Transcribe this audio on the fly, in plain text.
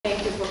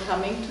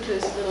coming to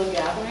this little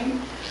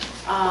gathering.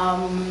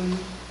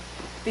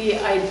 The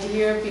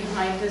idea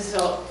behind this,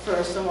 so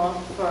first of all,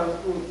 for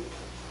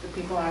the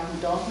people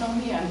who don't know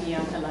me, I'm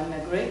Bianca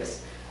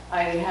Langner-Griggs.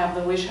 I have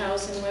the Wish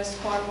House in West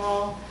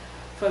Cornwall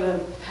for the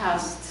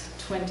past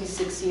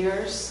 26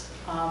 years,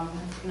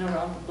 been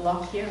around the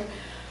block here.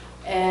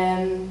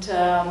 And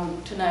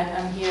tonight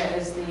I'm here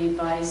as the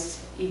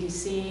Vice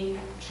EDC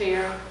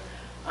Chair,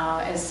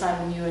 as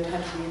Simon Hewitt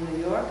had to be in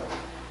New York.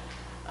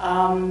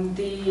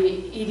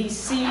 The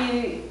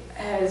EDC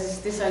has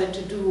decided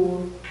to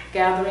do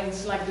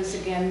gatherings like this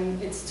again.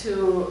 It's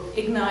to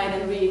ignite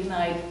and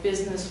reignite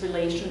business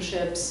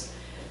relationships,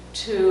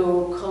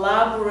 to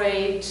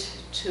collaborate,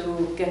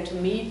 to get to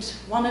meet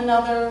one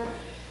another,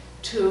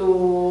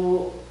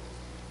 to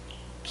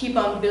keep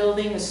on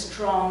building a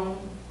strong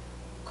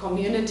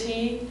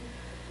community,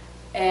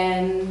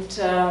 and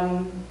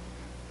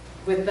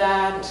with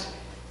that,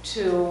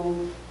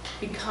 to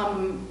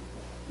become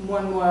more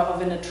and more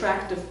of an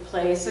attractive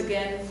place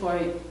again for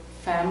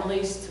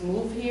families to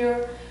move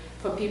here,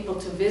 for people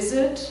to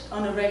visit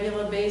on a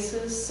regular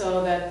basis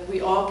so that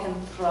we all can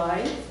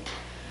thrive.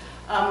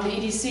 The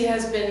EDC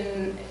has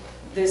been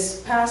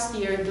this past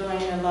year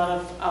doing a lot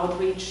of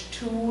outreach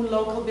to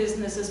local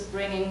businesses,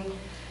 bringing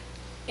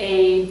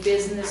a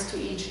business to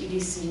each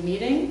EDC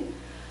meeting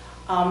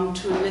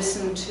to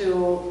listen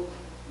to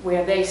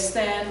where they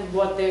stand,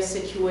 what their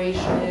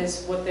situation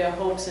is, what their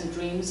hopes and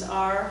dreams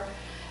are.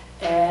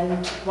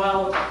 And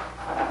while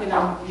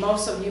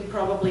most of you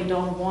probably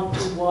don't want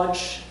to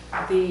watch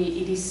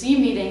the EDC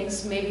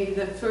meetings, maybe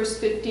the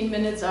first 15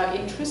 minutes are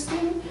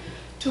interesting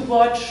to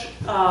watch,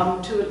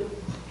 to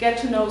get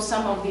to know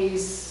some of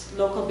these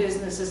local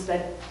businesses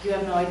that you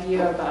have no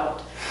idea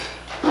about.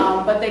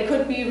 But they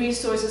could be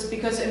resources,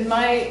 because in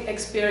my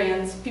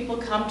experience, people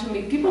come to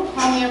me, people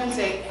call me up and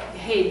say,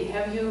 hey,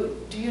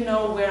 do you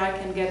know where I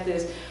can get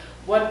this?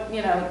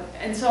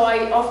 And so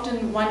I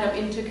often wind up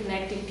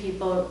interconnecting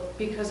people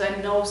because I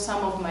know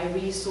some of my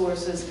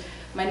resources,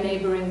 my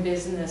neighboring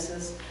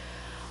businesses.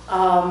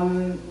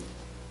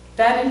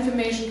 That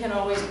information can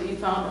always be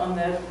found on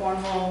the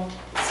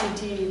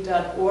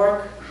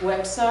cornwallct.org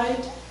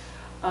website.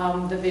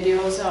 The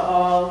videos are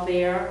all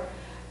there.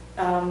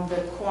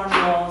 The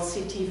Cornwall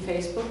CT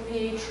Facebook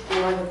page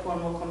or the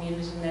Cornwall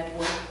Community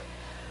Network.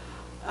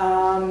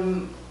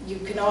 You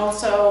can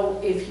also,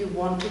 if you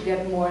want to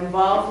get more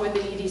involved with the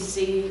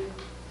EDC,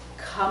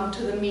 come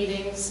to the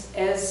meetings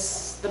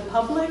as the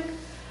public,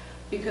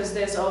 because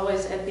there's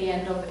always at the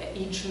end of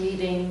each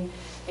meeting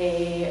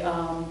a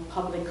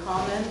public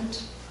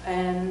comment,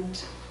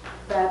 and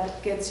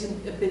that gets you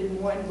a bit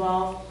more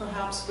involved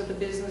perhaps with the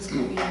business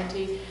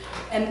community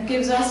and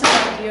gives us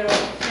an idea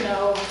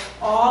of,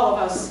 all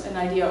of us, an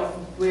idea of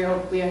where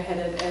we're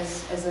headed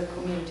as a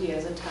community,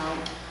 as a town,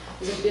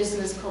 as a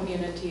business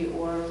community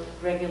or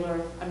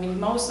regular. I mean,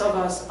 most of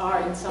us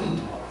are in some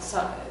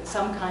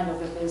kind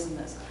of a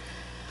business.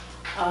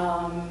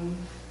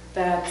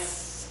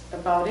 That's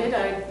about it.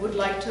 I would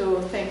like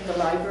to thank the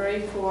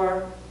library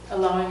for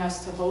allowing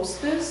us to host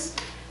this,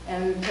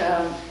 and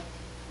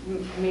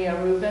Mia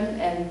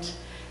Rubin, and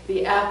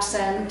the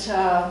absent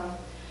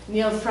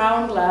Neil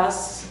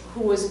Fraunglass,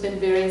 who has been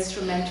very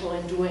instrumental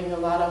in doing a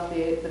lot of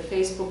the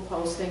Facebook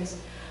postings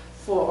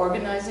for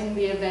organizing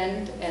the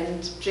event,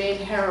 and Jane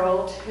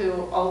Harold,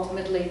 who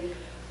ultimately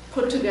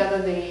put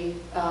together the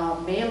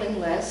mailing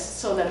list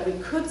so that we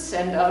could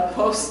send out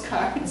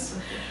postcards.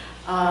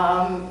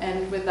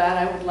 And with that,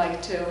 I would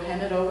like to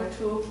hand it over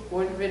to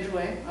Gordon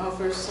Ridgway, our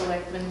first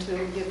selectman,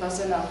 to give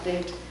us an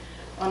update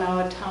on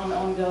our town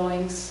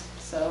ongoings,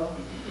 so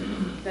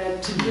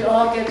that we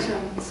all get to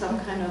some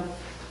kind of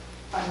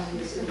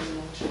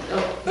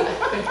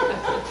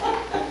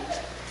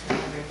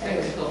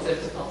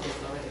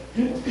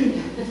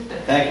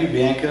Thank you,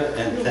 Bianca,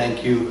 and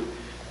thank you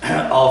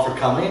all for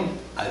coming.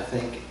 I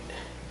think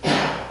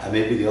I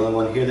may be the only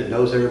one here that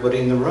knows everybody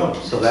in the room,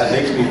 so that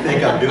makes me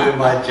think I'm doing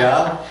my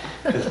job,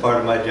 because part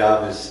of my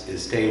job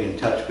is staying in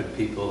touch with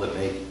people that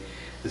make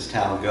this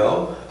town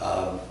go.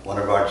 One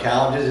of our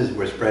challenges is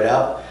we're spread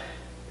out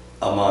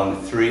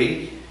among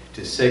 3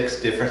 to 6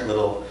 different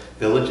little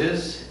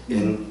villages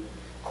in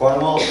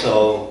Cornwall,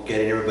 so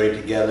getting everybody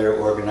together,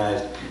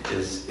 organized,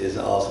 is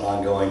also an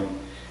ongoing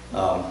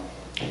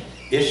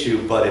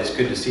issue, but it's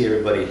good to see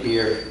everybody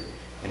here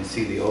and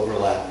see the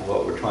overlap of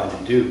what we're trying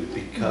to do,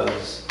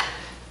 because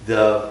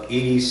the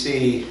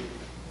EDC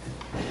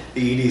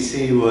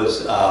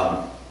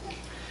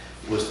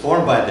was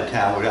formed by the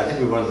town. I think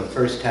we were one of the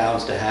first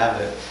towns to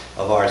have it,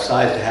 of our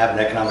size, to have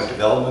an economic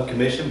development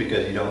commission,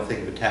 because you don't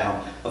think of a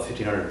town of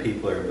 1,500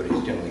 people,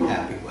 everybody's generally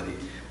happy, what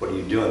are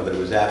you doing? But it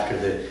was after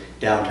the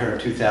downturn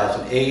of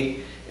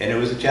 2008, and it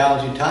was a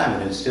challenging time,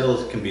 and it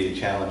still can be a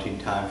challenging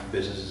time for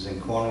businesses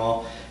in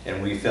Cornwall.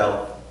 And we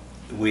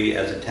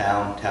as a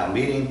town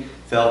meeting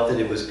felt that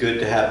it was good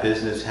to have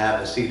business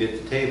have a seat at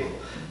the table.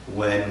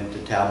 When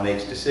the town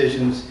makes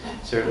decisions,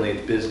 certainly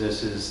it's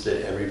businesses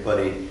that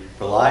everybody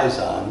relies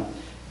on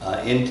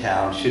in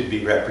town should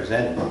be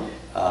represented.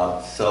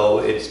 So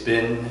it's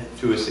been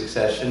through a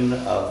succession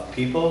of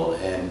people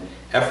and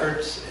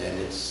efforts, and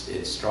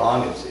it's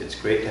strong. It's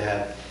great to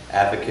have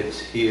advocates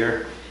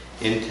here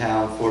in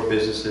town for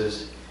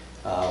businesses,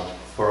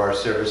 for our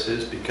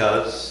services,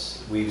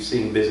 because we've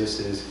seen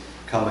businesses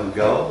come and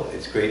go.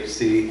 It's great to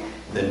see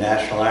the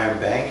National Iron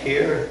Bank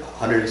here,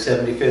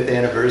 175th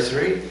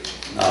anniversary. We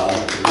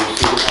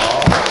wish you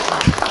all.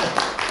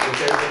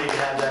 Wish everybody could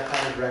have that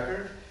kind of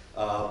record,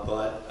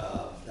 but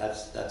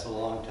that's a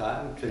long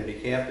time. Trinity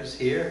Campus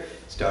here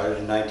started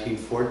in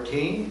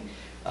 1914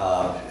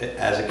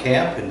 as a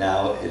camp, and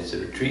now it's a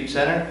retreat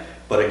center.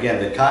 But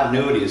again, the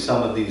continuity of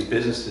some of these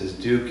businesses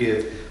do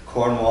give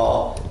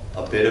Cornwall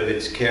a bit of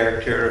its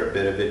character, a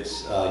bit of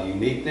its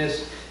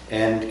uniqueness,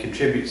 and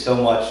contribute so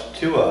much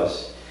to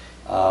us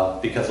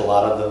because a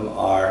lot of them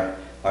are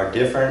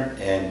different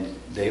and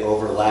they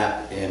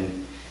overlap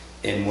in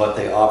what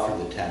they offer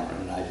the town.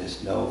 And I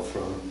just know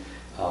from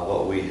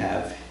what we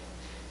have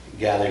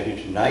gathered here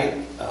tonight,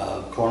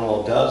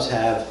 Cornwall does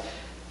have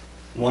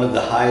one of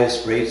the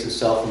highest rates of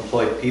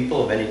self-employed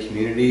people of any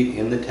community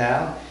in the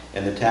town,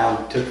 and the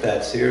town took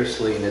that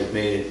seriously and has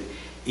made it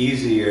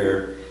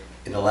easier.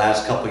 In the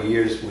last couple of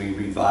years, we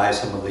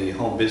revised some of the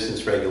home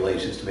business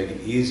regulations to make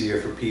it easier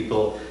for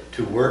people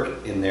to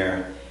work in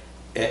their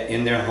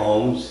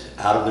homes,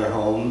 out of their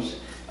homes,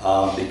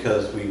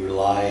 because we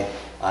rely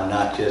on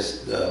not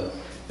just the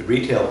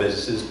retail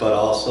businesses, but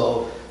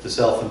also the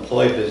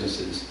self-employed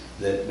businesses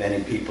that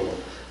many people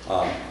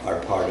are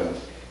part of.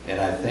 And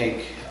I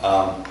think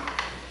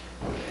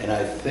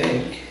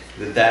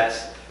that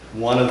that's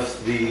one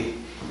of the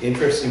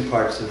interesting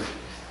parts of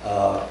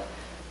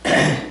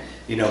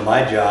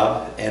my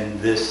job, and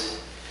this,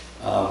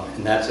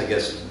 and that's, I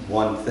guess,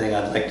 one thing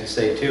I'd like to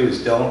say too,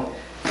 is don't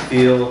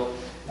feel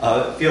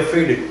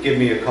free to give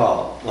me a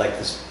call. Like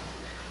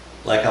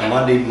on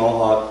Monday,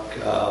 Mohawk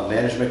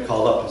management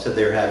called up and said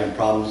they were having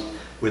problems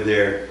with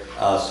their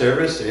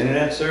service, their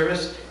internet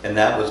service, and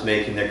that was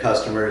making their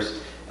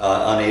customers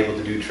unable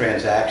to do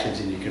transactions.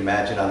 And you can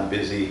imagine on a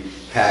busy,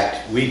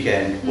 packed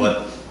weekend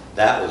what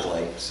that was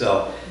like.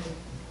 So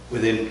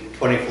within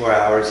 24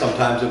 hours,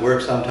 sometimes it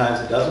works, sometimes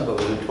it doesn't, but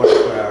within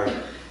 24 hours,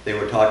 they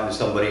were talking to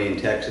somebody in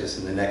Texas,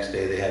 and the next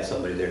day they had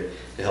somebody there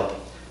to help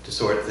to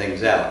sort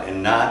things out.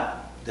 And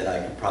not that I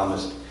can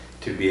promise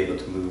to be able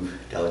to move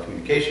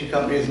telecommunication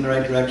companies in the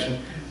right direction,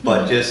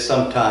 but just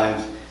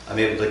sometimes I'm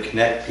able to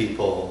connect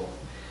people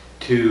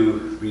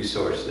to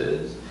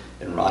resources.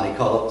 And Ronnie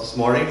called up this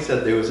morning,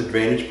 said there was a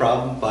drainage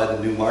problem by the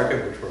new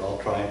market, which we're all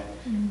trying,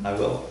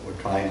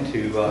 we're trying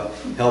to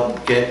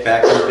help get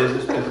back into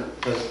business,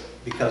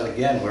 because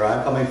again, where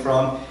I'm coming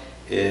from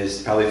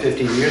is probably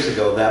 15 years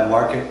ago, that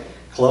market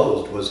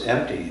closed, was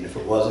empty. And if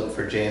it wasn't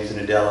for James and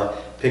Adela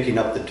picking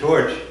up the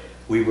torch,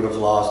 we would have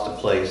lost a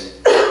place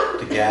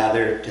to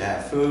gather, to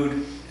have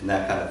food, and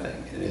that kind of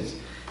thing. And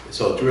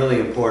so it's really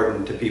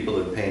important to people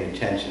that are paying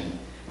attention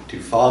to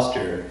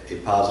foster a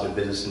positive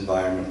business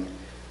environment,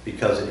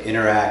 because it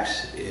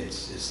interacts,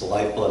 it's the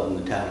lifeblood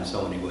in the town in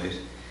so many ways.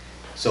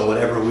 So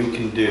whatever we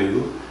can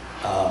do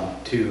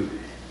to,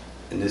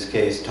 in this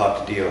case,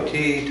 talk to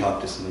DOT,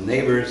 talk to some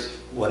neighbors,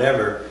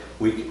 whatever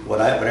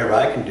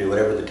I can do,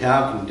 whatever the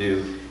town can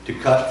do to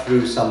cut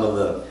through some of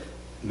the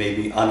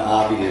maybe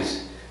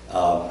unobvious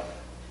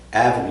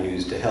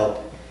avenues to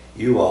help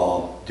you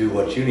all do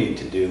what you need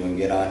to do and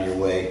get on your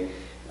way,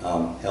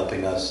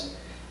 helping us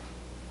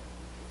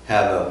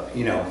have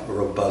a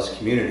robust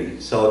community.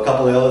 So a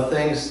couple of other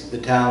things the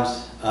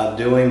town's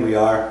doing. We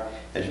are,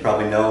 as you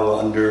probably know,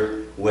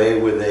 underway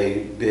with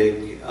a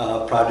big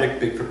project,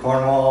 big for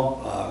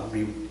Cornwall,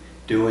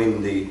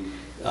 redoing the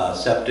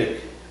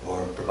septic,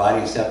 or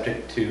providing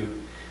septic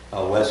to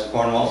West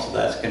Cornwall. So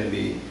that's going to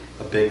be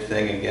a big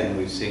thing. Again,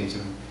 we've seen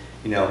some,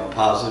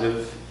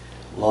 positive,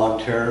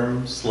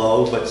 long-term,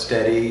 slow but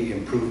steady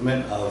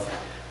improvement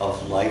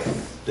of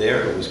life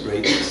there. It was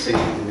great to see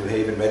the New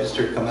Haven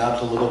Register come out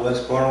to Little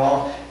West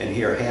Cornwall and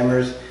hear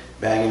hammers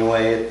banging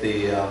away at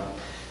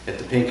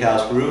the Pink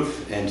House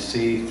roof, and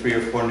see 3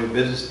 or 4 new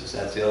businesses.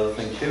 That's the other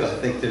thing too. I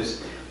think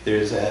there's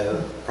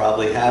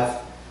probably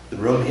half the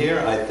room here,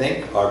 I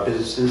think, are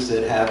businesses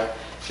that have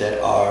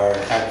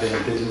been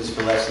in business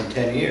for less than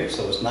 10 years.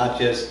 So it's not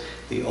just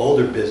the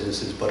older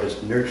businesses, but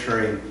it's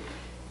nurturing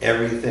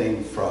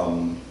everything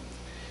from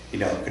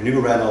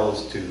canoe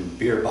rentals to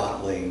beer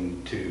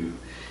bottling to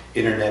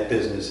internet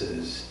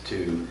businesses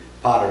to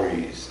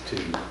potteries to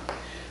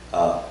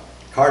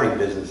karting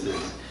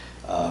businesses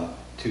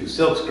to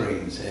silk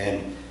screens.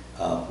 And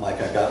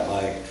like I got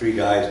my 3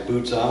 guys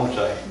boots on, which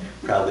I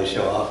proudly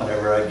show off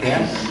whenever I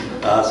can.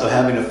 So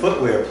having a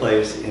footwear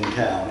place in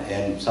town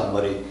and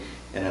somebody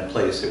in a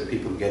place where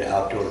people can get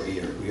outdoor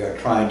gear. We are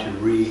trying to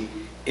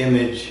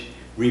re-image,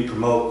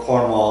 re-promote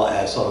Cornwall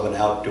as sort of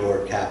an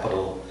outdoor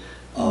capital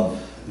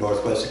of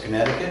northwest of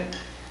Connecticut.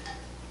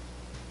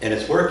 And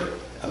it's working.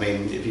 I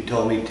mean, if you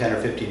told me 10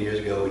 or 15 years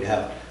ago we'd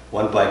have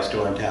 1 bike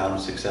store in town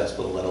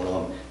successful, let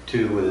alone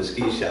 2 with a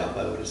ski shop,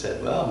 I would have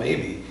said, well,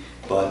 maybe.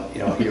 But,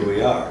 here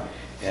we are.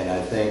 And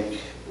I think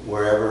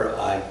wherever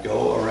I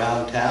go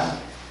around town,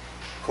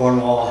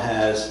 Cornwall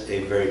has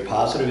a very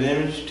positive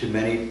image to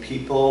many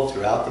people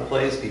throughout the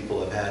place. People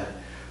have had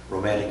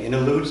romantic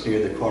interludes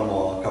near the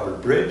Cornwall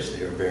Covered Bridge.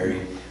 They were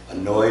very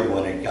annoyed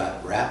when it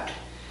got wrapped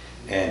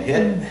and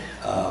hit.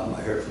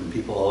 I heard from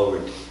people all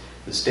over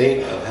the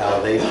state of how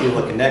they feel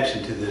a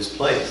connection to this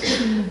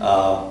place,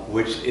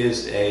 which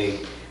is a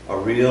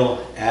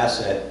real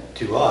asset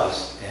to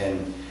us.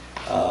 And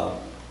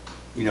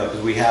you know,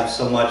 because we have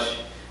so much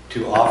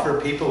to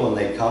offer people when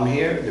they come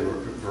here, the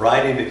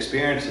variety of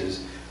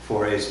experiences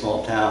for a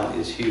small town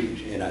is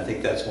huge. And I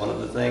think that's one of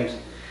the things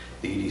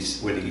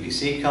where the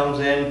EDC comes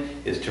in,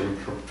 is to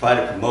try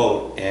to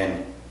promote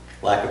and,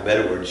 lack of a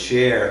better word,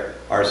 share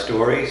our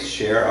stories,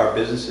 share our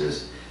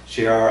businesses,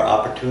 share our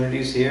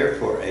opportunities here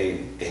for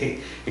a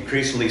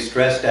increasingly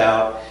stressed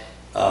out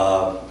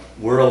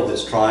world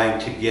that's trying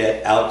to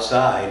get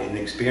outside and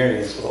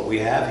experience what we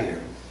have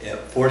here.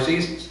 Four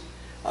Seasons.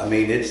 I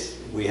mean,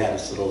 we had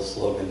this little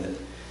slogan that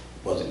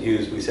wasn't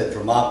used. We said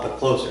Vermont, but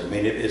closer. I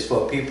mean, it's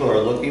what people are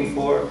looking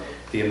for.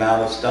 The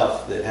amount of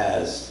stuff that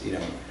has, you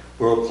know,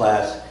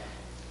 world-class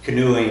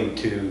canoeing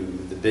to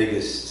the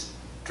biggest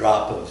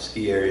drop of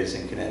ski areas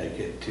in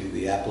Connecticut to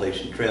the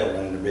Appalachian Trail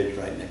running the ridge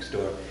right next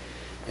door.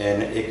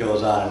 And it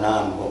goes on and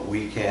on. What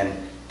we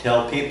can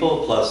tell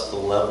people, plus the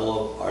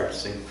level of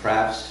arts and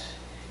crafts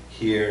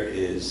here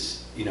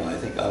is, you know, I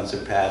think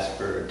unsurpassed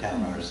for a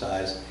town our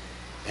size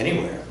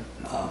anywhere.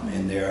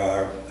 And there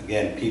are,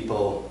 again,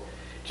 people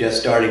just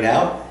starting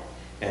out,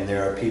 and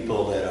there are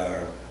people that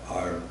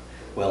are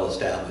well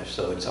established.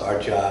 So it's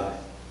our job,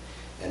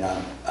 and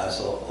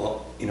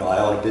you know, I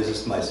own a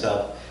business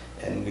myself,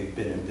 and we've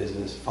been in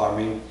business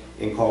farming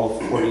in Cornwall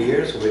for 40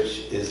 years,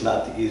 which is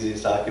not the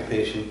easiest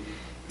occupation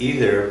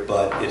either,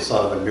 but it's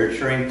sort of a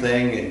nurturing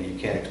thing, and you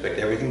can't expect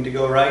everything to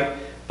go right,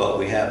 but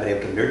we have been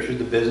able to nurture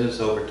the business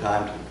over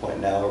time to the point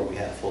now where we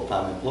have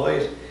full-time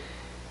employees.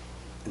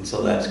 And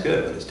so that's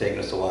good, but it's taken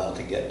us a while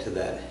to get to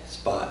that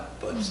spot.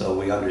 But so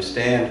we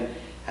understand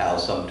how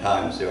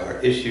sometimes there are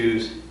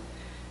issues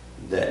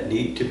that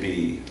need to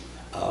be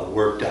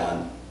worked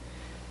on.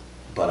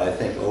 But I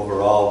think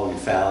overall we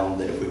found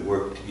that if we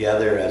work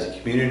together as a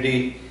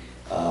community,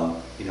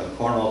 you know,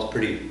 Cornwall's a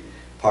pretty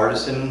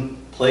partisan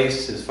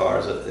place as far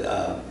as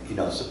you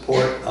know,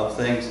 support of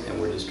things,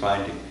 and we're just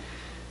trying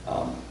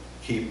to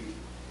keep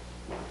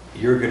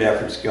your good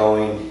efforts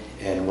going,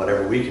 and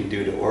whatever we can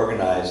do to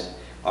organize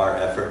our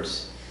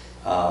efforts,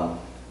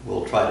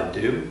 we'll try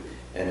to do.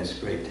 And it's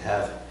great to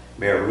have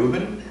Mayor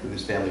Rubin,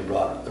 whose family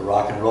brought the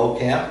rock and roll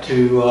camp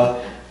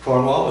to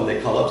Cornwall, and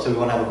they called up, so we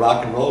want to have a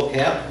rock and roll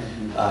camp.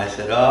 I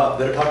said, oh,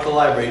 better talk to the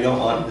library, you don't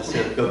want to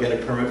say, go get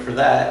a permit for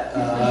that.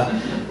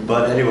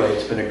 But anyway,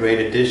 it's been a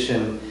great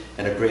addition,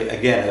 and a great,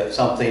 again,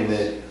 something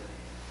that,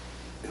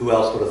 who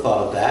else would have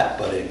thought of that?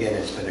 But again,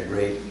 it's been a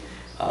great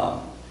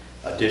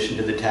addition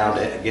to the town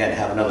to, again,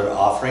 have another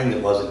offering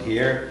that wasn't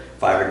here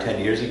 5 or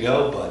 10 years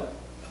ago, but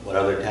what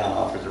other town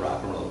offers a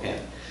rock and roll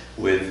camp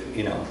with,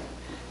 you know,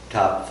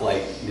 top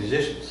flight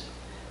musicians.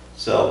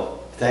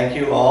 So thank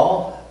you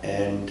all,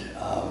 and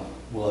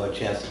we'll have a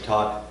chance to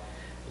talk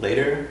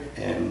later.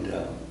 And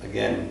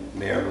again,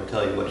 Mayor will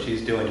tell you what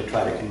she's doing to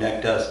try to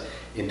connect us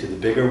into the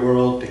bigger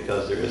world,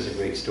 because there is a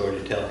great story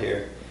to tell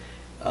here.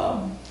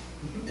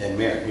 And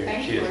Mayor,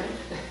 here she is.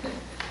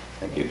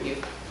 Thank you. Thank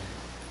you.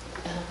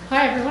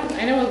 Hi everyone,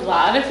 I know a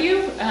lot of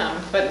you,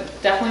 but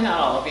definitely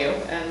not all of you.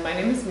 And my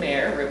name is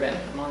Mayor Rubin.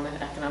 I'm on the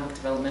Economic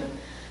Development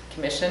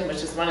Commission, which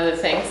is one of the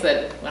things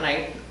that when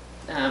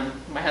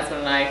my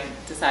husband and I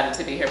decided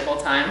to be here full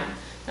time,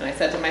 and I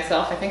said to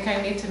myself, I think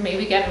I need to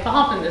maybe get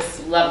involved in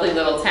this lovely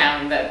little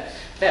town that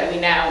we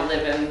now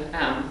live in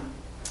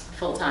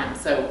full time.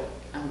 So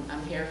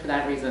I'm here for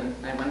that reason.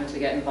 I wanted to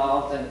get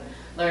involved and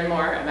learn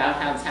more about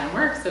how the town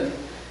works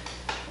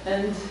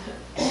and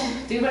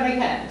do what I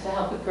can to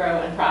help it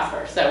grow and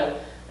prosper. So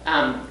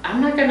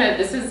I'm not gonna,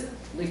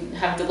 we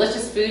have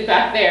delicious food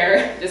back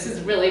there. This is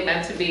really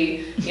meant to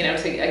be, you know,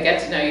 to get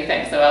to know you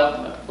thing. So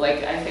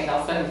I think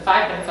I'll spend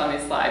 5 minutes on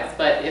these slides,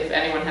 but if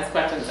anyone has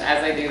questions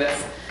as I do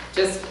this,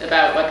 just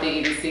about what the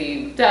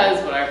EDC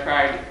does, what our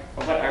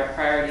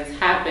priorities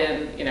have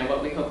been, you know,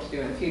 what we hope to do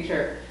in the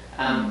future,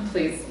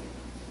 please,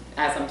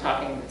 as I'm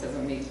talking, it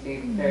doesn't need to be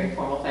a very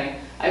formal thing.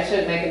 I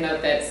should make a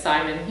note that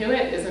Simon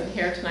Hewitt isn't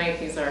here tonight.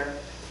 He's our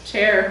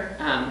chair,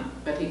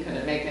 but he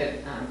couldn't make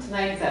it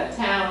tonight. He's out of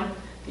town.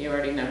 You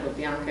already know who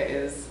Bianca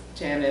is.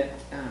 Janet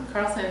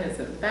Carlson is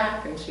at the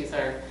back, and she's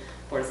our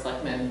Board of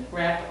Selectmen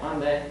rep on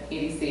the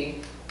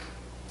EDC.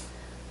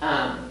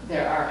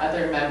 There are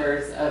other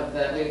members of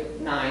we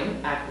have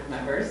 9 active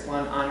members,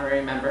 1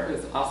 honorary member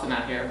who's also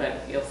not here,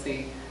 but you'll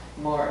see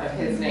more of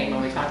his name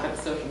when we talk about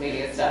the social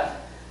media stuff.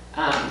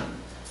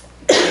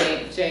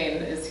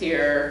 Jane is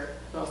here.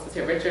 Who else is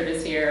here? Richard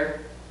is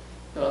here.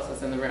 Who else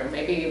is in the room?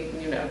 Maybe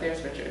you know,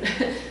 there's Richard.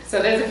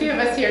 So there's a few of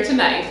us here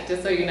tonight,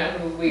 just so you know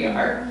who we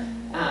are,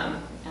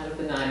 out of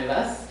the 9 of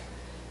us.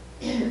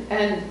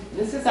 And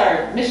this is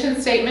our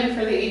mission statement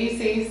for the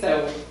EDC.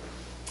 So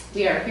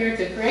we are here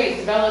to create,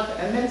 develop,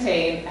 and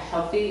maintain a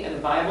healthy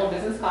and viable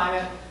business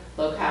climate,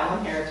 locale,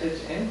 and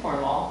heritage in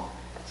Cornwall,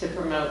 to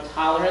promote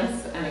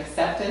tolerance and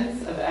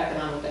acceptance of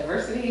economic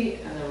diversity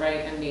and the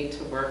right and need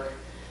to work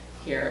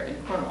here in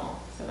Cornwall.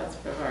 So that's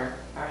sort of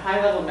our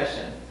high-level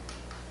mission.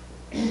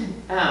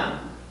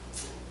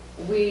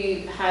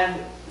 We had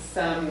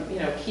some,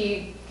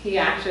 key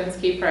actions,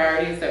 key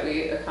priorities that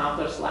we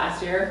accomplished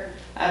last year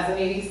as an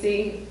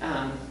EDC.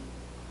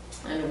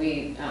 And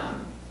we,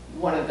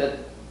 one of the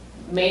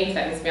main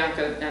things,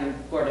 Bianca and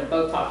Gordon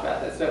both talked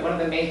about this, but one of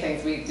the main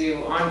things we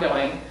do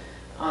ongoing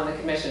on the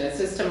commission is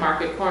just to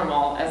market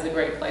Cornwall as a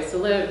great place to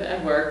live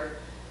and work.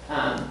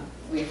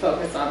 We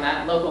focus on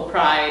that local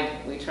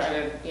pride. We try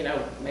to,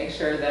 make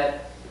sure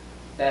that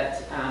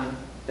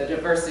the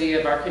diversity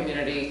of our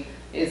community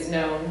is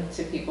known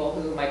to people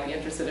who might be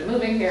interested in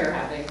moving here or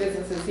having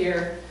businesses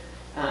here.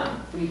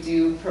 We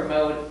do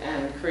promote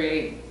and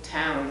create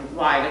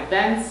town-wide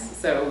events.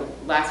 So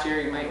last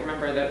year you might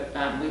remember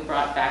that we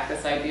brought back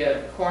this idea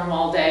of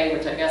Cornwall Day,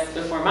 which I guess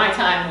before my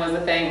time was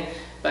a thing,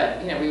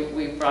 but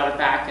we brought it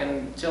back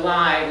in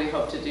July. We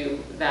hope to do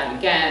that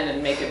again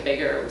and make it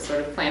bigger. It was sort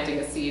of planting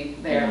a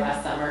seed there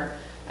last summer,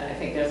 and I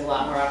think there's a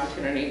lot more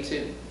opportunity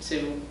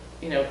to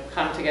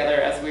come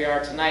together as we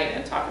are tonight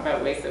and talk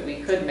about ways that we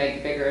could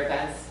make bigger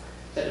events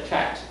that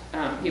attract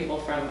people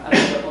from other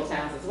local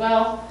towns as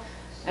well.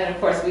 And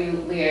of course, we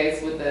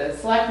liaise with the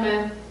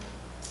selectmen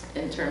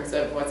in terms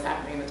of what's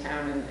happening in the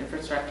town and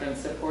infrastructure and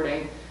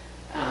supporting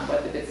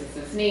what the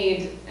businesses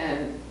need.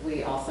 And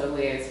we also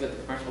liaise with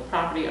the commercial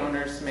property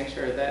owners to make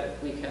sure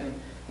that we can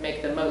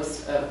make the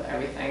most of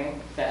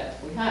everything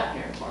that we have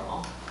here in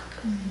Cornwall.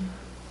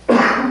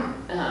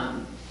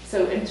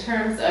 So in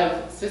terms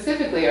of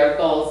specifically our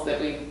goals that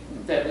we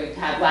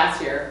had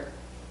last year,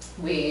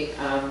 we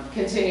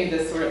continued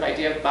this sort of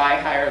idea of buy,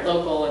 hire,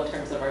 local in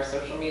terms of our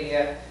social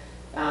media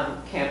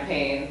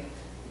campaign.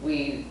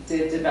 We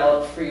did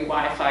develop free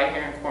Wi-Fi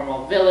here in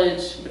Cornwall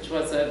Village, which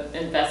was an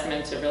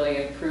investment to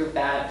really improve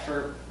that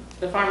for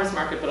the farmers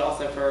market, but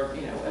also for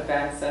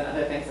events and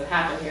other things that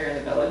happen here in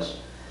the village.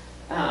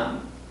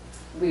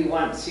 We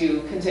want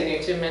to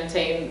continue to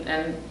maintain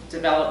and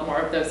develop more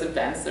of those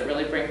events that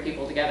really bring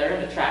people together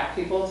and attract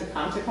people to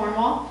come to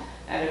Cornwall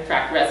and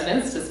attract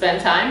residents to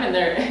spend time in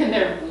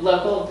their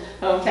local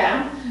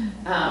hometown.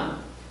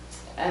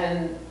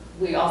 And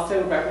we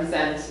also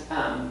represent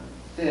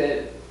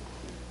the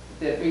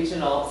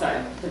regional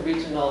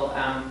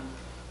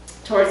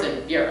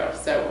tourism bureau.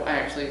 So I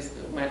actually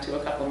went to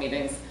a couple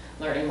meetings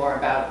learning more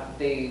about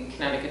the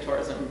Connecticut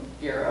Tourism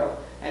Bureau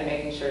and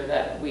making sure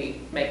that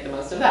we make the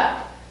most of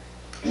that.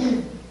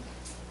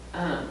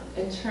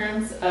 In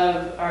terms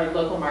of our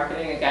local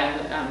marketing,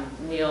 again,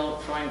 Neil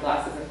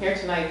Freundglass isn't here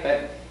tonight,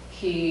 but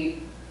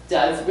he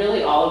does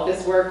really all of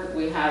this work.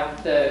 We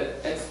have the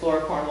Explore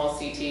Cornwall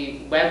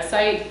CT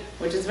website,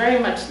 which is very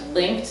much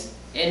linked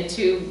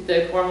into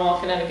the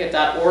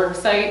cornwallconnecticut.org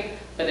site,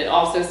 but it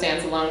also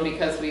stands alone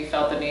because we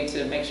felt the need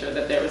to make sure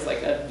that there was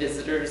like a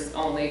visitors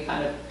only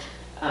kind of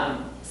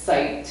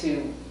site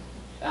to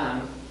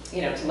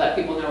to let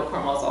people know what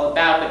Cornwall is all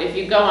about. But if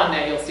you go on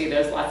there, you'll see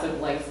there's lots of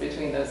links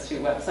between those two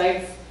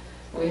websites.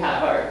 We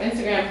have our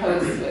Instagram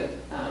posts with,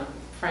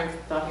 Frank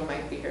thought he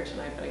might be here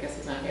tonight, but I guess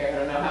he's not here. I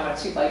don't know how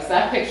much he likes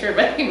that picture,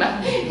 but he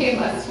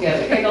must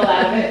get a giggle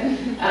out of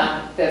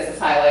it. This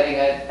is highlighting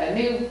a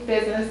new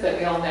business that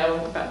we all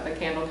know about, the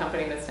candle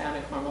company that's down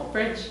in Cornwall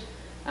Bridge.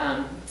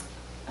 I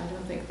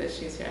don't think that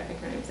she's here. I think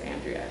her name's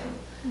Andrea. I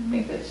don't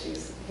think that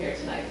she's here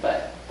tonight,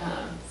 but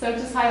so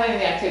just highlighting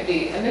the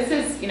activity. And this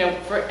is,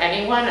 for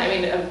anyone, I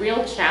mean, a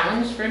real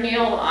challenge for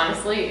Neil,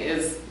 honestly,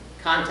 is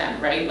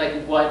content, right?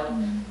 Like what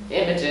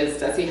images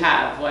does he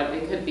have?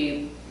 It could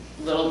be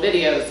little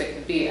videos, it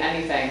could be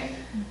anything.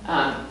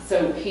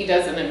 So he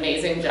does an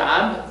amazing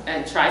job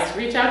and tries to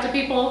reach out to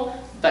people,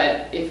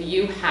 but if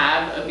you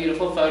have a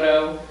beautiful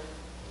photo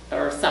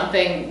or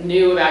something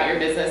new about your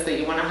business that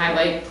you want to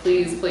highlight,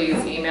 please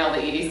email the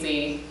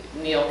EDC.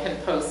 Neil can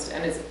post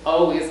and is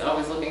always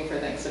looking for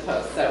things to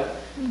post. So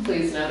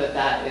please know that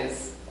that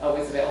is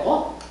always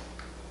available.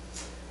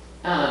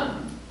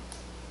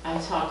 I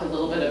talked a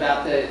little bit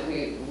about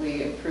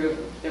we improved,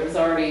 there was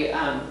already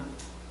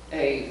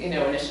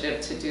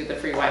initiative to do the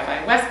free Wi-Fi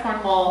in West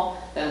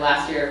Cornwall. Then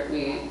last year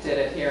we did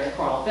it here in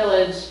Cornwall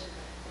Village.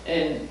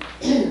 And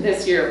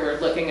this year we're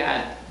looking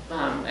at,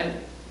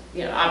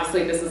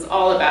 obviously this is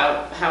all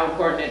about how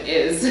important it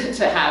is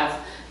to have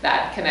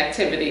that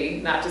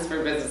connectivity, not just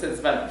for businesses,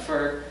 but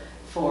for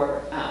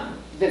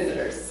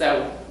visitors.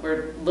 So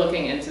we're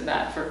looking into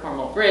that for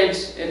Cornwall Bridge.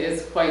 It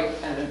is quite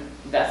an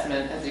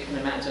investment, as you can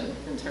imagine,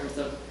 in terms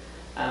of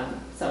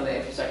some of the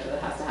infrastructure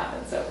that has to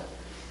happen. So,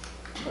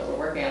 but we're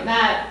working on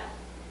that.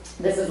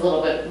 This is a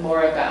little bit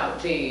more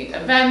about the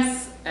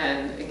events,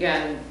 and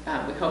again,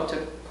 we hope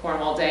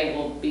Cornwall Day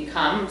will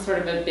become sort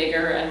of a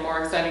bigger and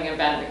more exciting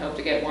event. We hope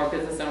to get more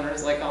business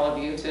owners like all of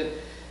you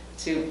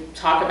to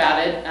talk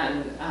about it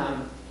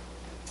and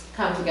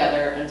come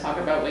together and talk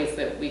about ways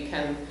that we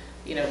can,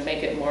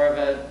 make it more of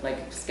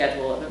a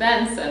schedule of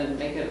events and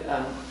make it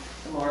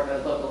more of a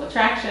local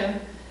attraction.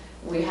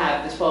 We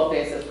have the 12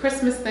 Days of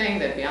Christmas thing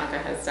that Bianca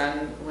has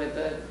done with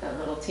a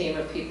little team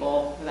of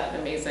people. That's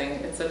amazing.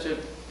 It's such a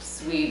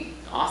sweet,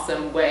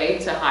 awesome way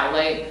to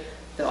highlight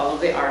all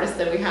of the artists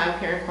that we have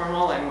here in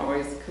Cornwall. I'm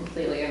always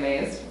completely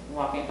amazed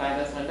walking by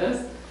those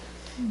windows.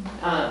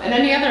 And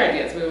any other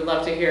ideas, we would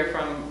love to hear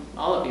from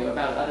all of you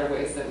about other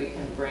ways that we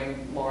can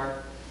bring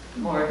more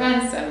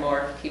events and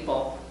more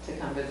people to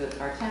come visit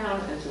our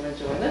town and to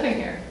enjoy living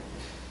here.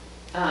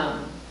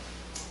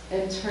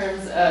 In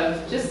terms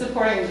of just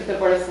supporting the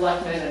Board of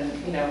Selectmen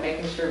and, you know,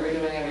 making sure we're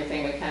doing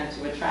everything we can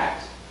to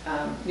attract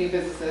new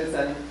businesses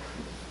and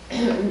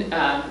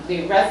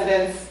new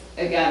residents.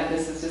 Again,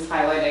 this is just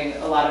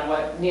highlighting a lot of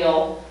what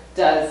Neil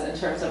does in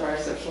terms of our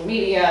social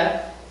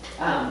media,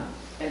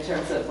 in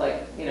terms of,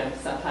 like, you know,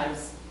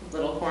 sometimes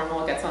little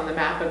Cornwall gets on the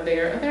map of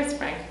bigger. Oh, there's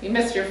Frank. You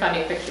missed your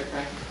funny picture,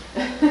 Frank.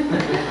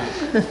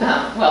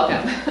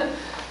 Welcome.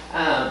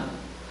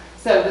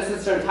 So this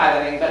is sort of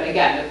highlighting, but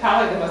again,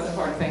 probably the most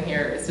important thing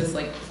here is just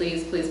like,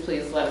 please, please,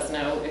 please let us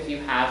know if you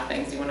have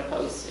things you want to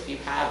post, if you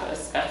have a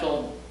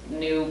special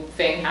new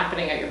thing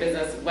happening at your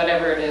business,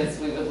 whatever it is,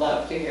 we would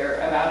love to hear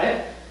about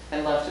it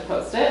and love to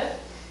post it.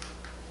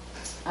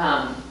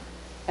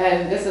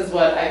 And this is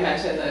what I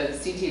mentioned, the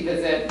CT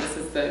visit. This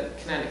is the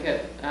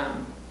Connecticut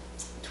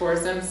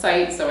tourism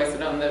site. So I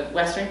sit on the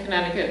Western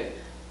Connecticut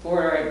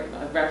Board,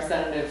 a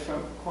representative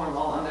from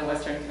Cornwall on the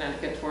Western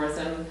Connecticut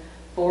Tourism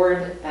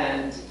Board,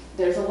 and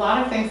there's a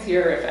lot of things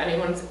here. If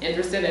anyone's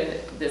interested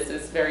in this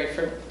is very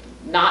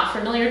not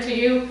familiar to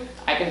you,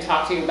 I can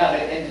talk to you about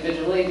it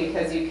individually,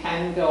 because you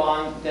can go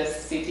on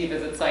this CT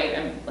visit site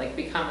and like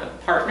become a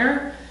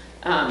partner.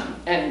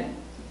 And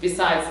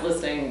besides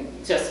listing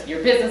just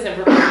your business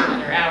information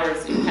and your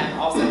hours, you can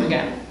also,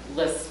 again,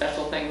 list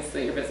special things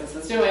that your business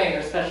is doing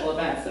or special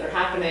events that are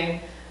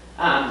happening.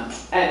 And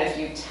if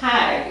you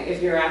tag,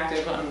 if you're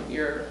active on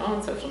your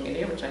own social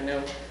media, which I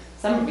know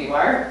some of you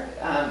are,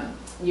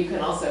 you can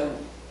also,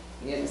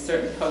 in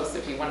certain posts,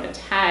 if you want to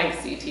tag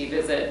CT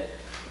Visit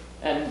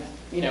and,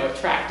 you know,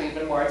 attract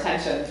even more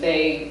attention,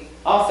 they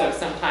also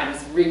sometimes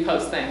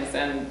repost things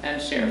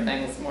and share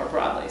things more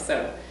broadly.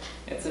 So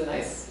it's a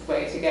nice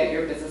way to get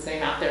your business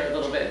name out there a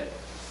little bit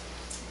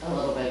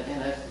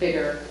in a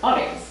bigger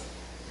audience.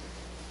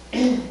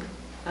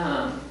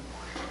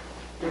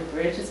 The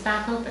bridge is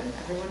back open.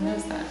 Everyone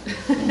knows that.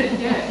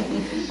 Yeah,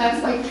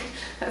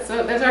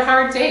 those are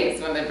hard days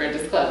when the bridge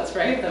is closed,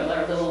 right?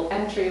 Our little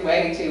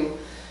entryway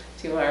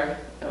to our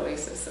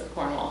oasis of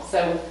Cornwall.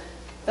 So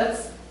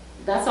that's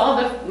all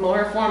the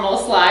more formal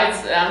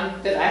slides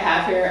that I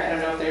have here. I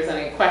don't know if there's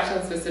any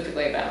questions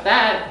specifically about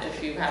that.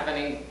 If you have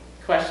any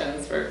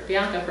questions for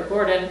Bianca, for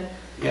Gordon.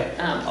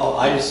 Yeah.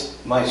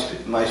 My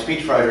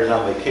speechwriter is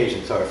on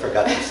vacation, so I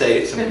forgot to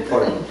say some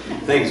important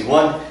things.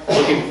 One,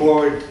 looking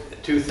forward,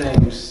 two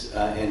things,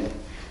 and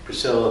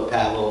Priscilla,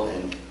 Pavel,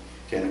 and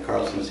Janet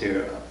Carlson is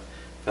here,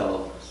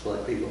 fellow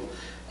select people.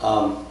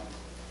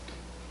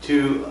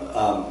 Two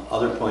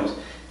other points.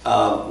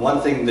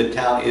 One thing the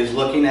town is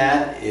looking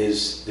at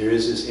is there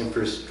is this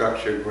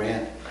infrastructure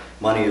grant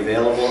money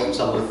available, and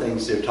some of the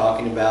things they're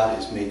talking about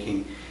is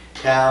making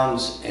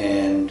towns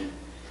and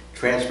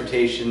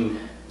transportation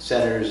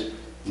centers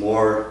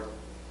more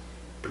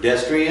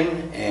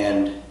pedestrian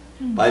and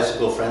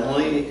bicycle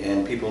friendly,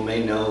 and people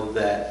may know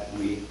that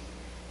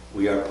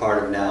we are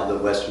part of now the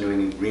Western New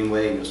England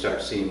Greenway, and you'll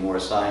start seeing more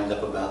signs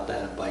up about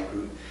that, a bike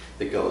route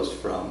that goes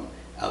from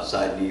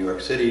outside New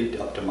York City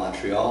up to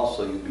Montreal,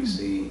 so you'll be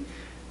seeing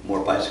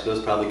more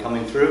bicyclists probably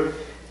coming through.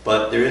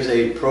 But there is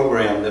a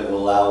program that will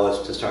allow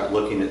us to start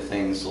looking at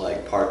things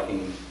like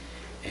parking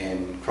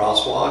and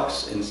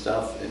crosswalks and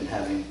stuff, and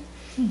having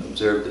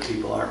observed that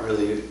people aren't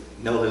really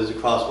know there's a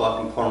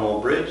crosswalk in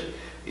Cornwall Bridge,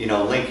 you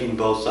know, linking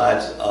both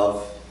sides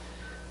of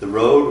the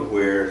road,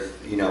 where,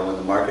 you know, when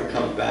the market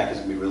comes back is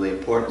going to be really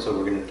important. So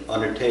we're going to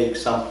undertake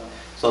some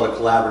sort of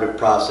collaborative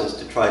process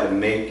to try to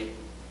make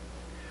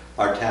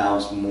our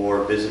towns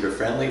more visitor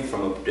friendly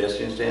from a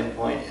pedestrian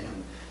standpoint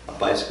and a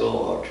bicycle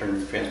or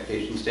alternative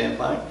transportation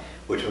standpoint,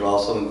 which would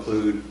also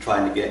include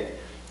trying to get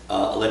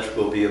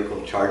electrical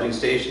vehicle charging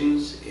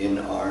stations in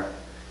our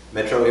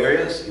metro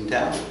areas in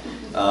town.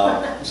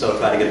 So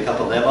try to get a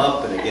couple of them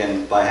up, and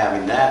again, by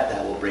having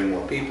that will bring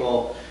more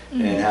people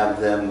and have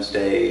them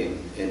stay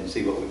and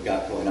see what we've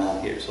got going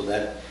on here. So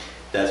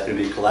that's going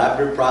to be a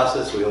collaborative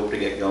process. We hope to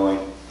get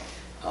going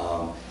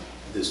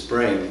this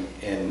spring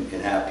and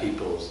have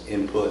people's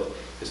input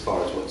as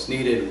far as what's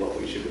needed, what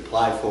we should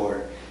apply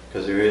for,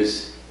 because there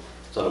is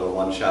sort of a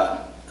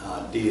one-shot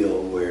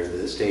deal where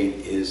the state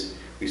is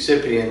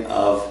recipient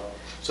of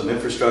some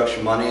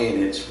infrastructure money,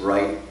 and it's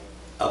right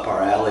up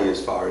our alley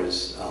as far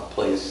as a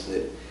place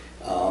that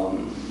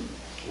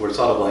we're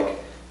sort of like,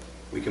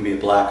 we can be a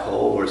black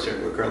hole. We're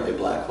currently a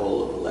black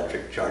hole of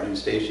electric charging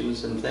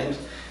stations and things.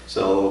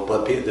 So,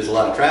 but there's a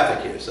lot of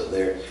traffic here, so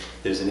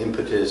there's an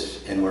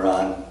impetus, and we're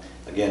on,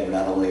 again, we're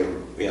not only,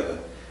 we have a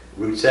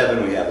Route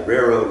 7, we have the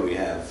railroad, we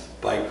have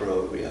bike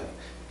road, we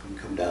can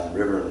come down the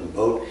river and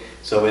boat.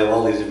 So we have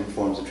all these different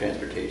forms of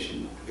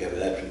transportation. We have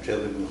electric trail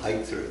we can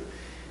hike through.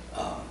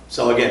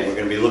 So again, we're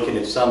going to be looking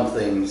at some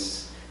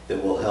things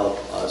that will help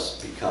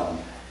us become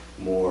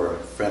more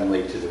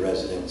friendly to the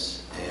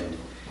residents and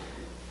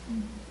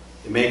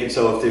make it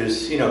so if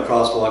there's,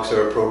 crosswalks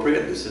are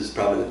appropriate, this is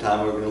probably the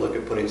time we're going to look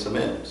at putting some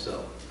in.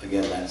 So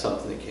again, that's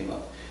something that came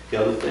up. The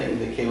other thing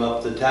that came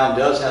up, the town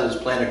does have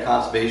this plan of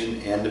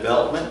conservation and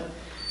development,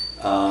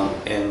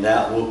 and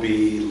that will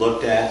be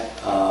looked at.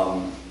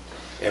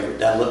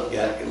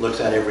 It looks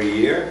at every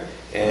year,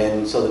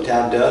 and so the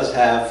town does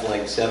have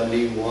like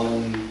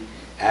 71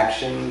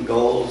 action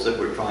goals that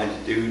we're trying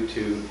to do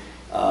to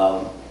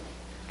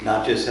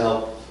not just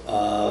help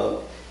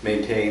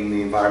maintain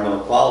the environmental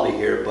quality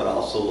here, but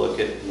also look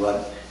at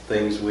what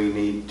things we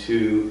need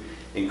to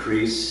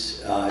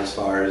increase as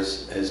far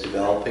as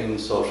developing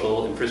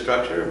social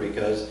infrastructure,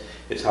 because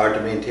it's hard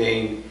to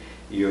maintain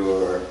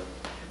your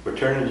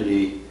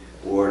maternity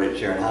ward at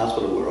Sharon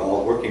Hospital we're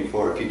all working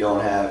for if you don't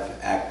have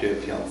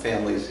active young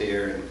families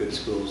here and good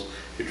schools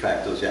to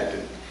attract those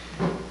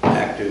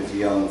active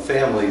young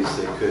families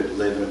that could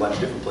live in a bunch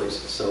of different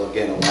places. So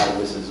again, a lot of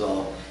this is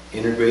all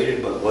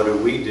integrated, but what do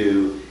we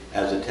do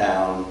as a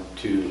town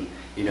to,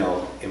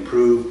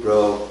 improve,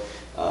 grow?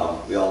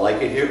 We all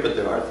like it here, but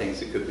there are things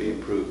that could be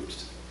improved.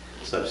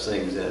 Such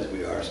things as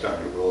we are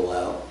starting to roll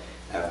out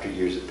after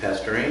years of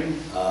pestering.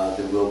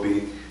 There will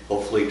be,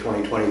 hopefully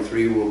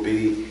 2023 will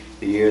be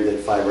the year that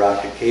fiber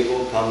optic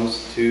cable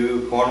comes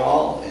to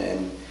Cornwall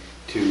and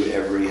to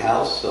every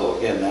house. So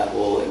again, that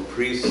will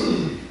increase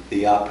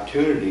the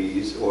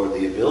opportunities or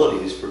the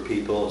abilities for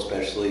people,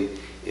 especially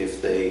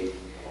if they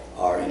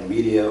are in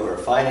media or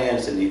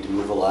finance and need to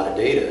move a lot of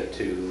data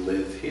to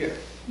live here.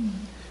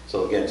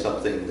 So again,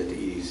 something that the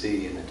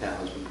EDC and the town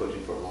has been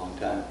pushing for a long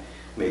time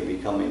may be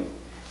coming,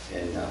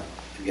 and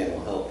again,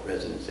 will help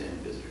residents and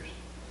visitors.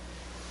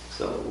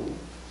 So,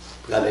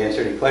 glad to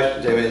answer any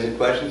questions. Anybody has any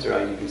questions,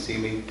 or you can see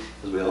me,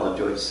 because we all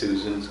enjoyed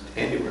Susan's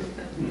handiwork.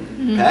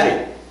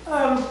 Patty?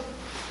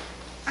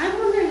 I'm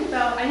wondering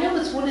about, I know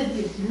it's one of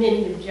the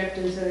many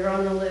objectives that are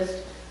on the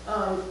list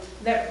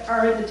that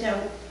are in the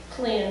town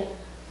plan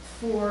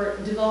for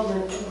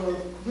development of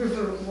a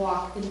river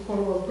walk in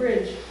Cornwall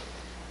Bridge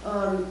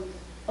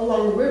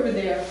along the river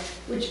there,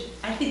 which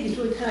I think is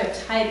really kind of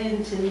tied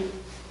into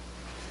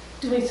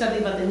doing something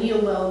about the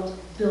Neoweld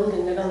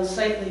building, that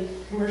unsightly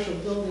commercial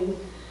building.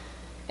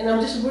 And I'm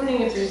just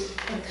wondering if there's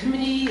a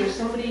committee or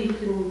somebody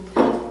who can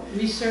help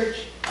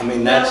research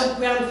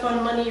ground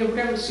fund money or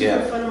whatever,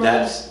 super fund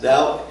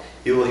money.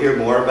 You will hear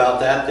more about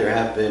that. There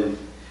have been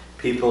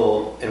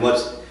people, and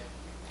what's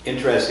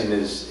interesting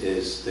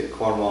is that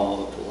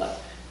Cornwall,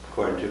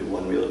 according to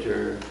one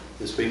realtor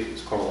this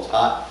week, Cornwall's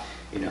hot.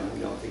 We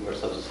don't think of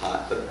ourselves as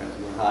hot, but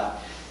apparently we're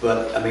hot.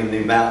 But I mean,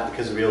 the amount,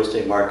 because the real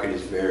estate market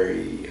is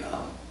very,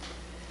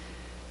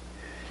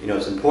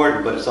 it's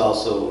important, but it's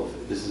also,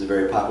 this is a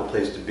very popular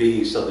place to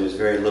be, so there's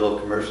very little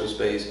commercial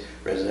space,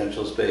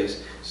 residential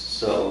space.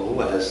 So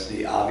as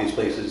the obvious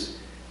places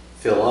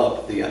fill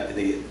up,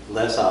 the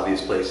less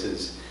obvious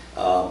places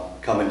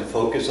come into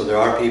focus. So there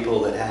are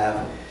people that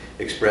have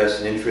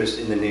expressed an interest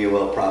in the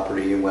Neowell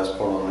property in West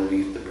Cornwall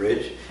underneath the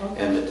bridge,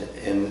 okay.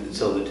 and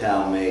so the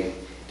town may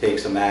take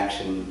some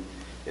action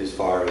as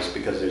far as,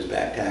 because there's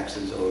back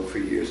taxes owed for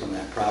years on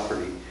that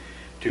property,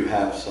 to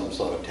have some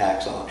sort of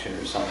tax auction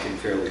or something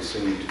fairly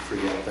soon to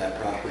free up that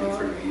property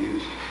for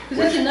use.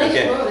 Because that's a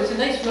nice road. It's a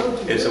nice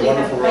road. It's a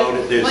wonderful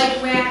road. There's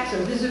bike racks, a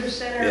visitor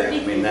center. Yeah,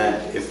 I mean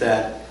if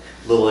that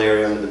little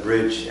area under the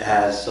bridge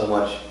has so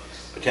much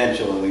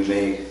potential, and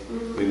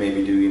we may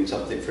be doing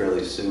something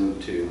fairly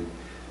soon to,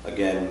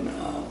 again,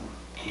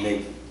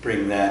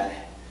 bring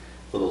that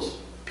little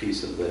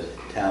piece of the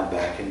town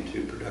back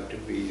into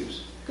productive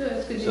reuse. Good,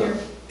 that's good to hear.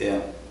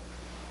 Yeah.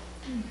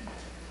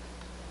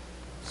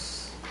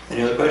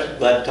 Any other questions?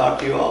 Glad to talk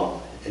to you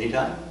all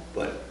anytime.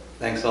 But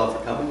thanks all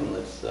for coming, and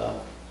let's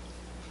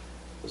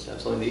have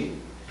something to eat.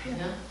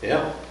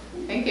 Yeah.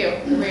 Thank you.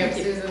 We have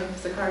Susan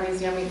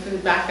Sicardi's yummy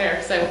food back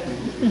there, so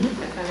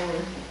if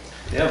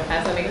anyone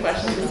has any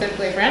questions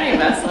specifically for any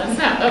of us, let us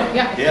know. Oh,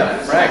 yeah. Yeah,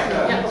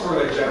 Frank.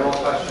 Sort of a general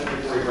question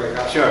before we break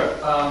up. Sure.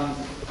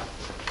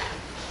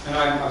 And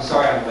I'm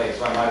sorry I'm late,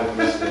 so I might have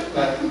missed it,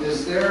 but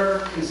is there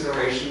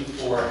consideration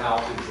for how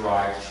to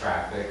drive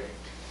traffic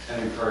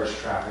and encourage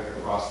traffic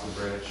across the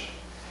bridge?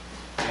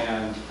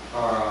 And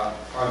are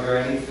there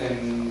any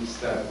things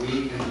that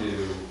we can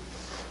do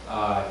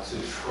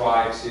to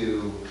try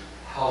to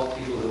help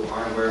people who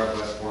aren't aware of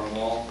West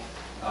Cornwall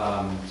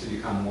to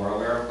become more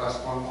aware of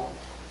West Cornwall?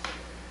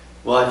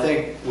 Well, I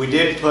think we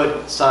did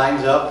put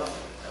signs up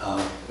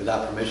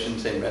without permission,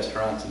 saying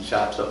restaurants and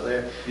shops up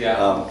there.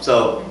 Yeah.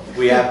 So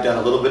we have done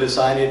a little bit of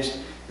signage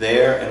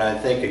there, and I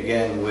think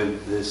again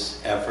with this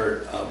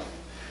effort of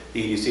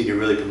the EDC to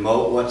really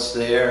promote what's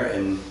there,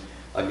 and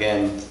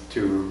again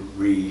to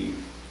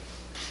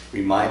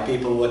remind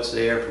people what's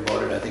there,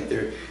 promote it. I think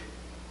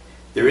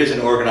there is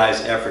an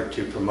organized effort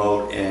to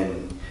promote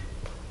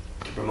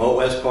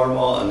West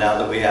Cornwall, and now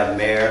that we have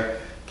mayor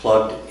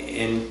plugged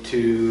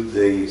into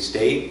the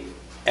state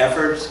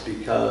efforts,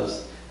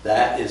 because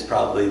that is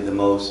probably the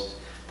most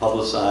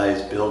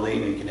publicized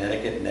building in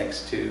Connecticut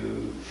next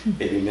to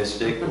maybe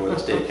Mystic or the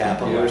state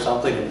capitol or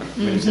something. I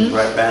mean, it's in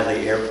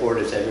Bradley Airport,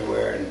 it's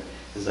everywhere, and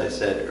as I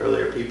said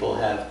earlier, people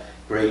have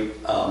great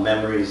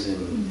memories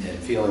and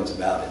feelings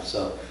about it.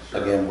 So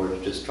again, we're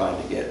just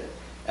trying to get,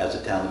 as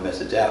a town, the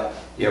message out.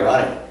 Yeah,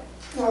 Ronnie?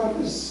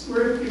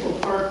 Where do people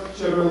park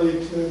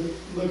generally to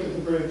look at the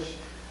bridge?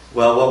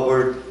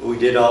 Well, we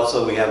did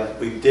also,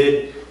 we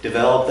did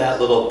develop that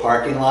little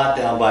parking lot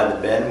down by the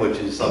bend, which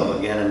is,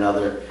 again,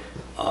 another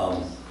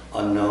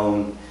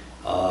unknown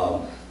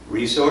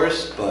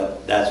resource,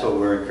 but that's what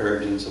we're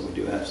encouraging, so we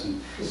do have some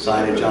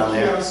signage on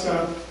there. Kiosk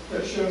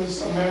that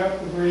shows a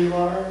map of where you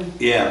are and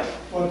Yeah,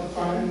 what to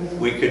find.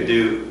 we could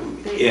do,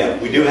 yeah,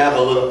 we do have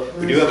a little,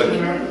 we do have a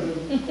a, map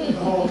of the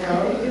whole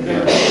county.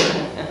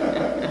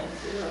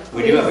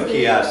 we do have a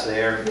kiosk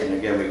there, and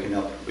again,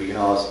 we can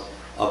always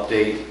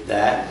update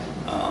that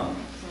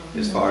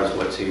as far as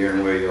what's here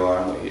and where you are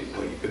and what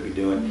you could be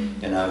doing.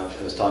 And I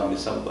was talking to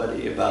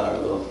somebody about our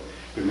little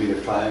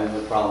Bermuda Triangle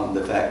problem,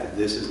 the fact that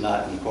this is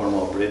not in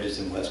Cornwall Bridge, it's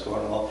in West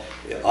Cornwall.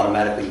 It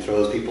automatically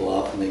throws people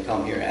off and they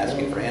come here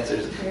asking for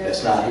answers.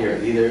 It's not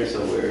here either, so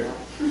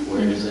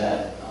where is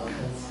that?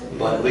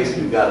 But at least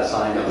we've got a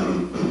sign up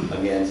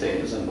again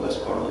saying it's in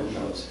West Cornwall, even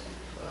though it's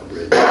a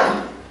bridge.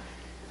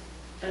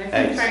 And I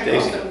Hey, think Frank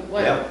Stacy. also,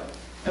 what? Yep.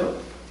 Oh,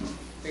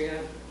 were you gonna,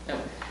 no.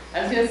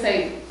 I was gonna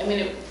say, I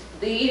mean,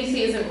 the EDC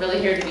isn't really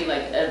here to be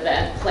like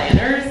event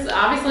planners,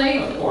 obviously.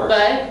 Of course.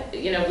 But,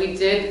 you know, we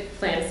did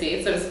plant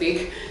seeds, so to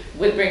speak,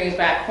 with bringing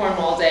back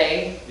Cornwall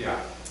Day. Yeah.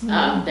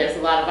 There's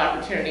a lot of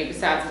opportunity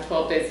besides the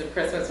 12 Days of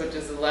Christmas, which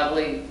is a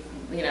lovely,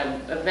 you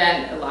know,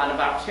 event, a lot of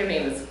opportunity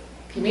in this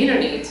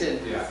community to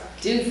Yeah.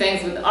 do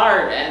things with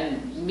art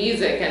and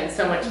music and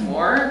so much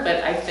more.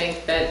 But I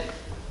think that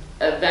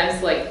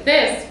events like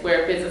this,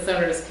 where business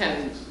owners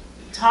can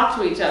talk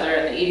to each other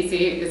and the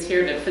EDC is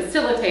here to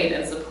facilitate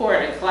and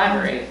support and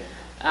collaborate.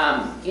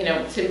 You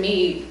know, to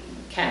me,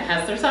 Kent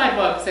has their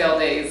sidewalk sale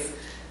days.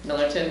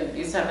 Millerton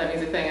used to have that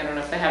music thing. I don't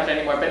know if they have it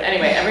anymore. But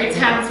anyway, every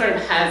town sort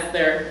of has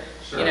their,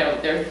 Sure. you know,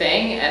 their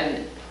thing,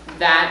 and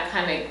that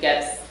kind of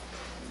gets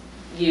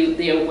you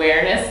the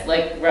awareness,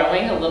 like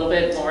growing a little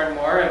bit more and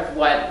more of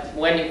what,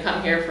 when you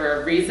come here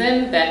for a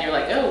reason, then you're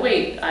like, oh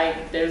wait,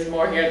 there's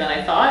more here than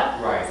I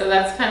thought. Right. So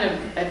that's kind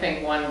of, I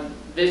think, one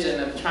vision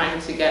of trying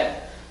to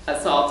get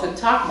us all to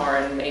talk more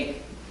and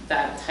make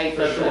that type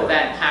For of sure.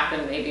 event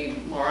happen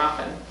maybe more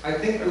often. I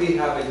think we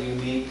have a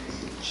unique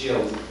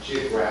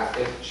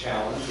geographic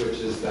challenge, which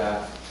is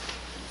that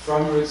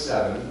from Route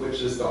 7,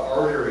 which is the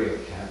artery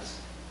of Kent,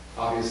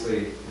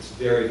 obviously it's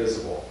very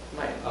visible.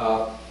 Right.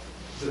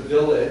 The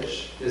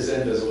village is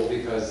invisible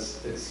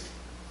because it's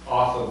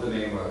off of the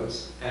main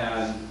roads,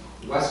 and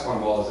West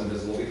Cornwall is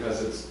invisible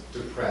because it's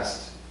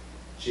depressed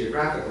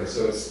geographically.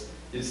 So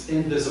it's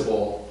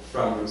invisible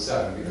from Route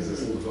 7 because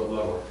it's a little bit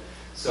lower.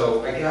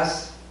 So I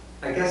guess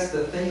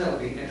the thing that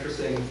would be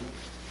interesting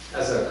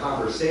as a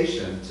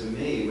conversation to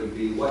me would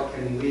be, what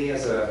can we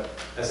as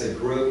a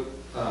group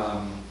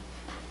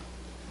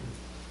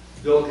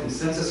build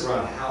consensus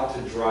around how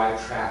to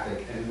drive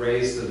traffic and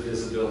raise the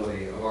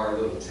visibility of our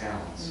little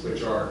towns,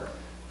 which are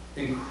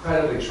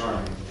incredibly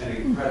charming and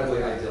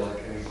incredibly idyllic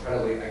and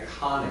incredibly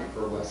iconic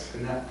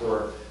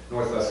for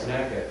Northwest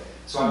Connecticut.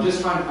 So I'm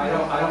just trying, I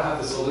don't have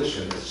the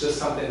solution. It's just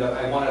something that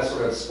I want to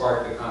sort of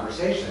spark the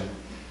conversation,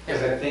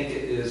 because I think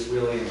it is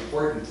really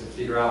important to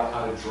figure out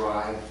how to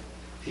drive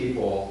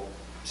people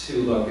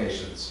to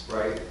locations,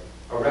 right?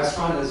 A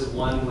restaurant is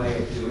one way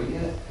of doing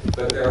it,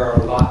 but there are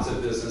lots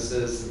of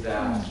businesses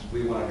that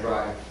we want to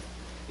drive,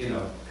 you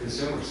know,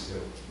 consumers to.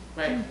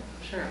 Right,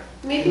 sure.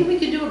 Maybe we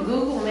could do a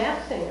Google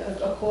map thing,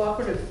 a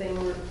cooperative thing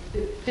where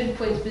it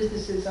pinpoints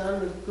businesses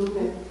on the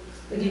Google,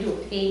 like you do a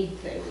paid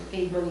thing,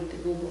 paid money to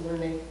Google,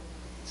 and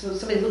so if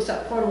somebody looks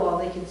up Cornwall,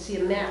 they can see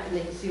a map and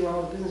they can see where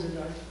all the businesses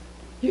are.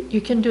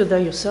 You can do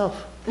that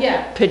yourself.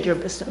 Yeah, Pid your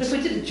but if business.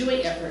 we did a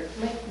joint effort, it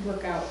might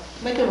work out,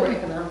 it might be more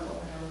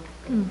economical.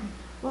 I don't know.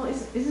 Well,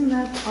 isn't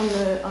that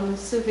on the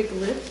Civic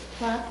Lift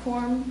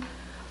platform,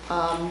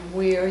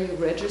 where you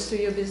register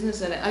your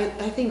business? And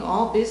I think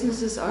all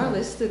businesses are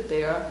listed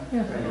there.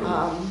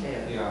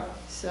 Yeah.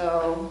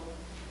 So,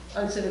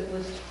 On Civic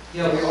List.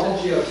 Yeah, we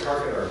all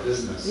geo-target our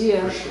business,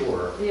 Yeah. for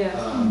sure.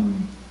 yeah.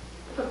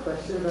 A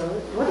question about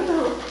it. What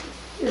about,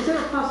 is there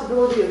a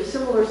possibility of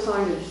similar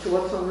signage to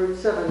what's on Route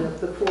 7 at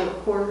the four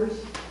corners?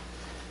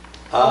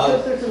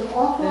 Because there's an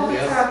awful lot of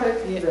Yeah.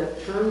 traffic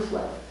that turns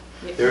left.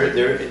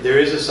 There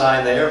is a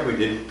sign there. We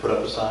did put up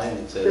a sign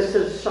that This says,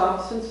 is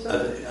shops and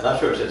stuff. I'm not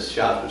sure it says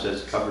shops, but it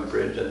says covered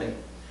bridge, I think.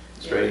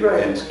 Straight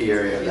Right. and ski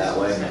area that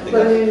way. I think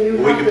But I mean, you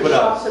we have could the put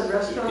up- shops and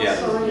restaurants yeah.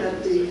 sign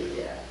at the,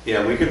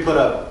 Yeah, we could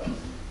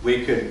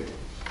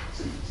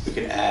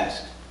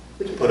ask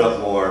to put up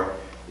more,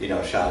 you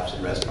know, shops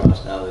and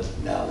restaurants now that,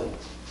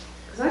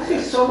 because I see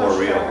That's so more much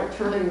real. traffic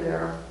turning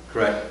there.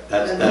 correct,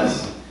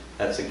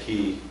 that's a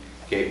key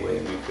gateway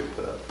we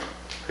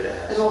could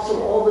ask. And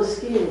also all the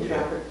skiing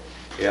traffic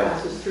Yeah,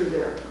 passes through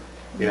there.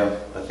 yeah,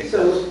 I think So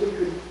that's, if we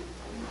could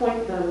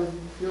point them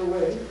your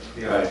way.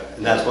 right.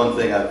 And that's one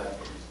thing I've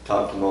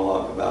talked to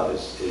Mohawk about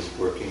is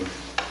working,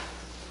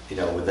 you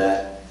know, with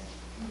that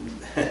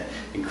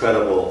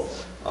incredible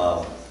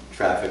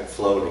traffic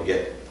flow to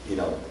get, you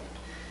know,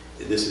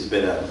 this has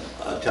been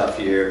a tough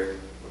year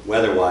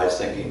weather-wise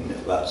thinking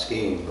about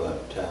skiing,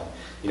 but,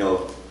 you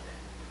know,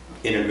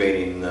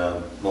 integrating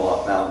the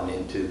Mohawk Mountain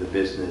into the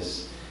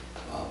business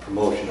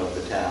promotion of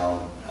the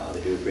town,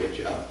 they do a great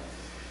job.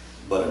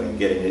 But I mean,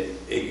 getting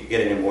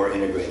it more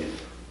integrated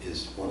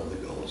is one of the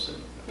goals.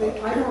 And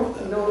I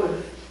don't know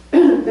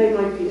if they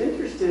might be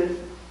interested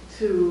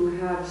to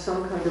have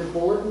some kind of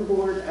bulletin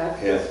board at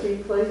the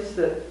ski place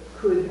that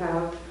could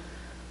have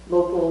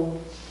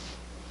local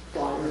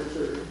flyers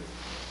or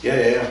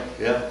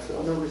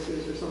So,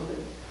 notices or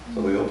something.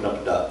 so we open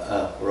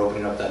up we're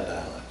opening up that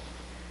dialogue.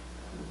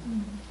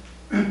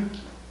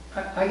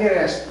 I get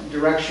asked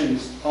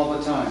directions all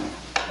the time.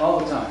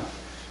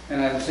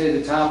 And I would say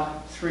the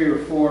top 3 or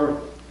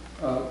 4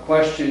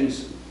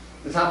 questions,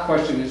 the top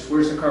question is,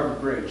 where's the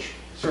covered bridge?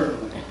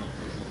 Certainly.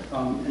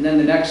 And then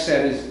the next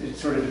set is, it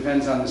sort of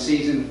depends on the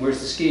season, where's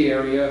the ski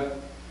area,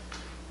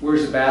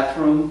 where's the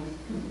bathroom,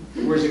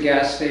 where's the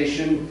gas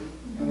station,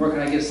 and where can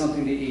I get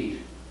something to eat?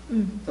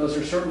 Those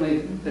are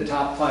certainly the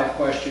top 5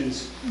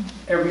 questions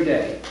every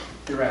day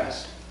they're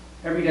asked.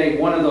 Every day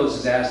one of those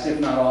is asked, if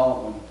not all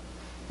of them.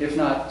 If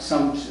not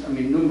some, I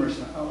mean numerous,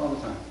 all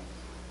the time.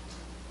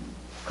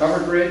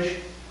 Covered bridge,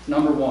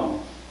 number 1.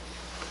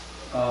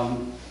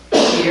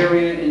 Ski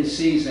area in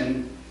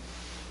season,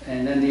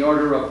 and then the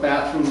order of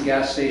bathroom,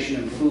 gas station,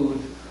 and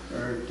food,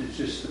 or it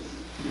just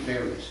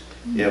varies.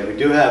 Yeah, we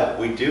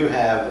do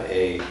have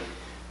a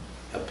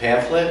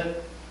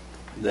pamphlet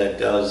that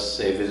does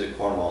say Visit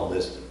Cornwall,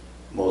 list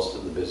most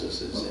of the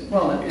businesses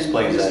and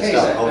explains that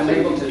stuff. I'm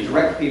able to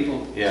direct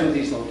people to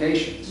these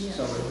locations. Yes.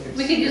 So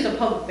We could use a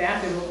public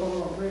bathroom at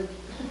Cornwall Bridge.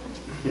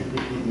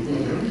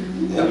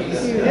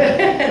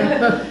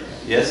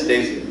 Yes,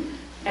 Stacy?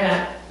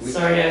 And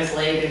sorry I was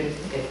late, and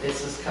if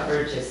this was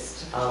covered,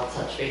 I'll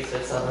touch base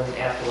with someone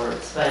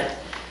afterwards. But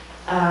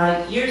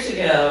years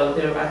ago,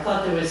 I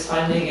thought there was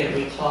funding, and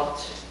we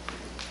talked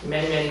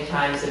many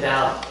times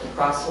about the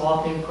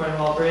crosswalk in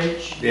Cornwall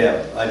Bridge.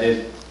 Yeah, I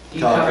did. You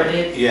covered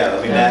it? Yeah,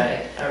 I mean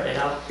okay. All right,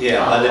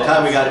 by the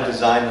time we got a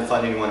design, the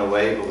funding went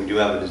away, but we do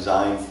have a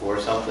design for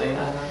something.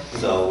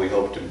 So we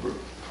hope to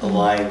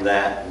align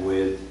that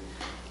with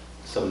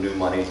some new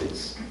money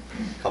that's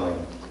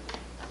coming.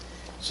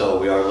 So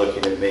we are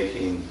looking at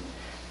making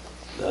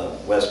the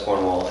West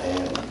Cornwall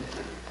and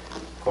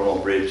Cornwall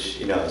Bridge,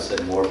 you know, I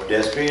said more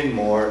pedestrian,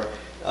 more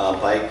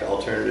bike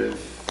alternative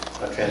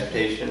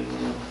transportation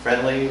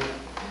friendly.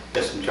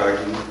 Get some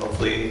charging,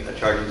 hopefully a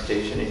charging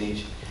station in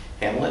each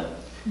hamlet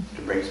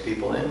to bring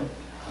people in.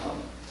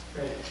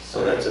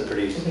 So that's a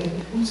pretty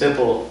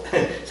simple,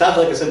 sounds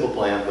like a simple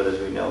plan, but as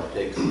we know,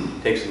 it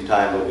takes some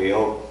time, but we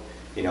hope,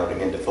 you know,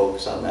 again, to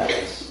focus on that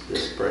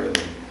this spring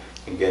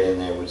and get in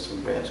there with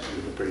some grants, because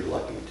we were pretty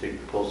lucky to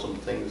pull some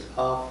things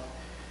off.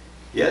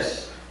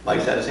 Yes,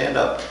 Mike's had his hand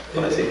up.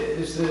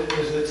 Is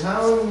the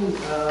town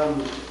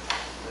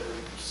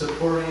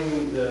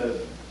supporting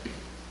the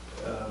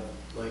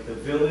like the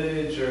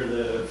village or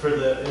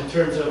in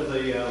terms of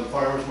the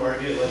farmers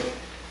market? Like,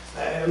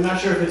 I'm not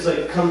sure if it's like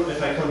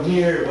if I come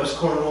here, West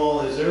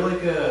Cornwall, is there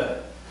like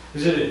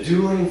is it a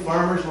dueling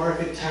farmers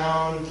market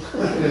town?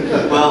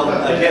 Well,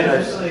 again,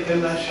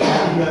 I'm not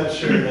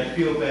sure, and I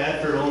feel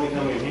bad for only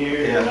coming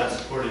here and not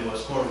supporting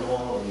West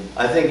Cornwall.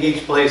 I think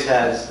each place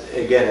has,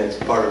 again, it's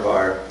part of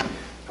our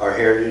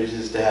heritage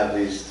is to have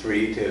these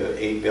 3 to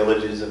 8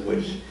 villages, of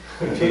which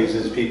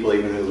confuses people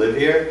even who live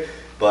here.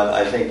 But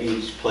I think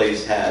each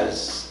place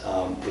has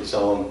its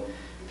own.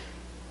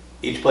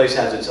 Each place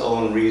has its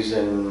own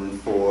reason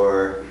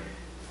for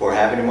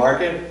having a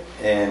market,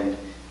 and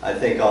I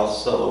think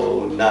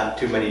also not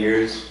too many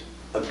years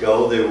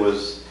ago there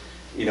was,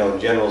 you know,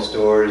 general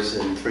stores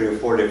in 3 or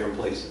 4 different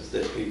places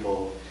that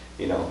people,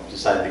 you know,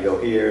 decided to go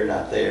here,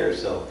 not there.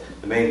 So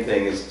the main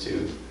thing is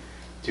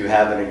to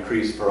have an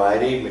increased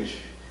variety,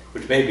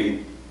 which may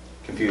be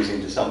confusing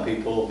to some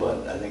people,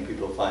 but I think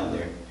people find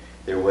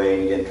their way,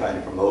 and again, trying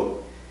to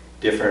promote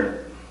different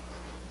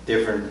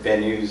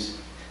venues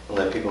and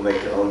let people make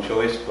their own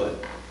choice,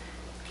 but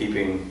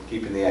keeping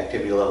the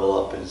activity level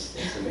up is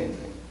the main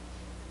thing.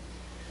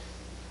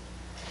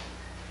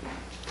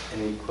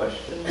 Any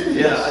questions?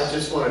 Yeah, I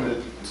just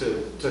wanted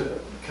to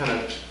kind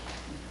of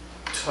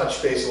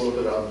touch base a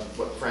little bit on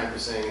what Frank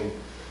was saying and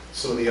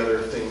some of the other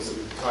things that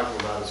we've been talking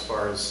about as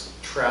far as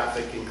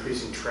traffic,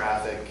 increasing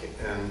traffic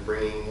and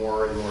bringing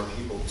more and more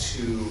people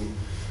to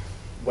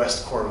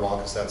West Cornwall,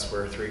 because that's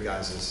where Three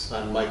Guys is.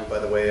 I'm Mike, by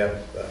the way. I'm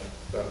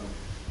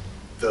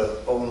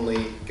the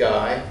only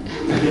guy,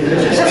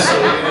 just so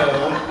you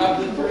know. Of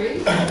the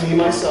 3? Me,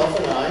 myself,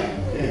 and I.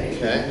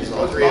 Okay, so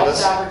all 3 of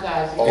us.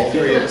 All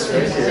 3 of us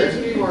right here.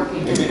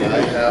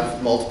 I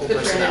have multiple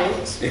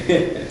personalities.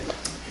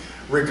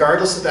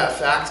 Regardless of that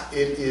fact,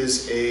 it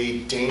is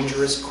a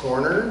dangerous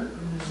corner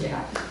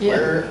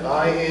where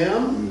I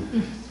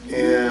am,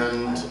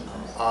 and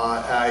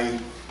I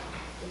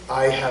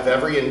have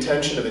every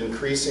intention of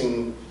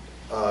increasing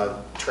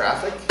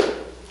traffic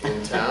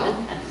in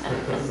town.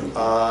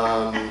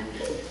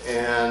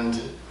 And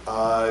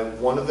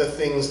one of the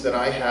things that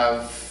I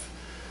have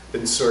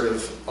been sort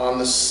of on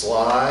the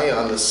sly,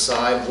 on the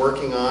side,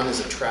 working on is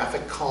a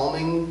traffic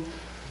calming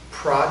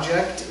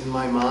project in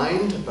my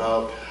mind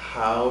about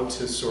how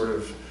to sort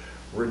of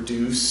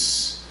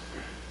reduce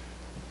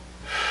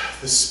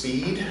the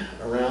speed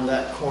around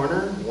that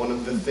corner. One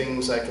of the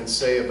things I can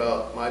say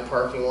about my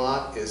parking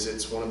lot is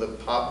it's one of the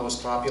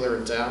most popular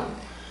in town.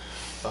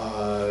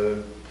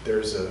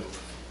 There's a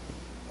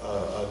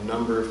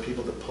number of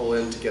people that pull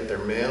in to get their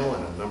mail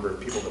and a number of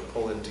people that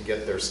pull in to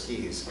get their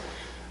skis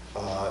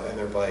and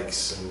their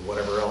bikes and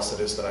whatever else it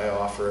is that I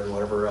offer and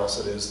whatever else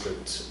it is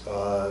that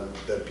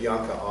that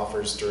Bianca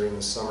offers during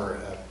the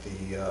summer at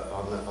the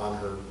on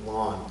her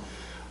lawn.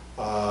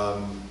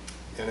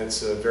 And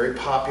it's a very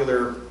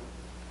popular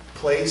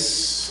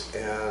place,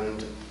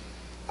 and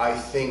I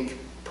think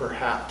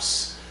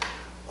perhaps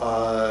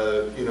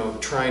you know,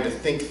 trying to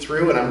think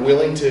through, and I'm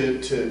willing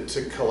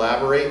to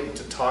collaborate and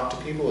to talk to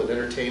people and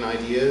entertain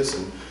ideas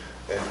and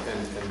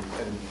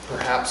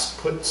perhaps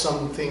put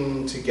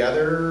something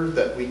together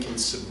that we can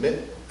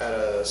submit at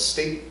a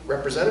state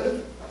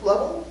representative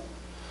level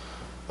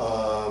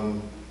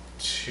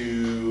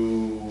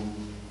to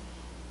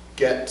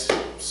get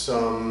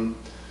some.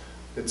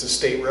 It's a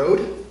state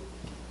road.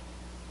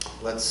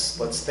 Let's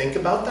think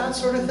about that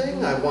sort of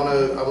thing. I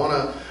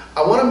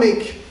wanna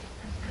make.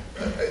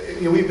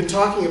 You know, we've been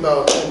talking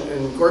about,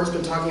 and Gordon's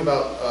been talking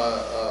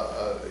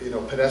about, you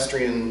know,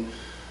 pedestrian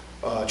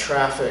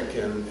traffic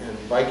and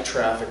bike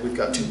traffic. We've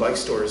got 2 bike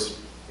stores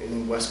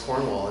in West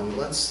Cornwall, and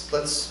let's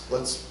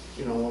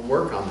you know,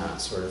 work on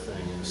that sort of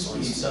thing.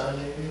 Speed sign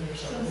maybe or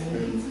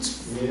something.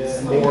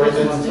 It's more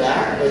than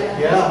that, but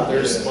yeah,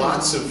 there's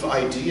lots of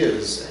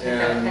ideas,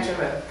 and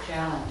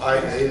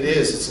it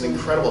is. It's an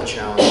incredible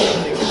challenge.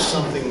 I think it's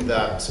something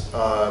that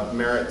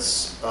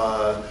merits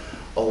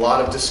a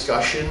lot of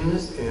discussion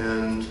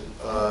and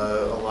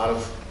a lot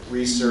of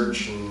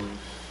research, and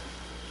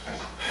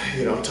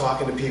you know,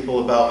 talking to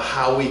people about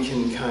how we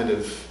can kind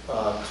of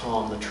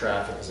calm the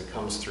traffic as it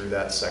comes through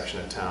that section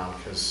of town,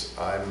 because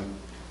I'm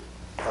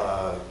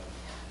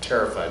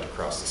terrified to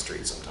cross the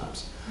street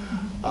sometimes.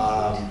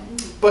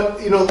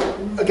 But you know,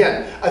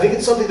 again, I think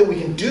it's something that we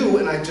can do,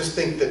 and I just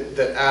think that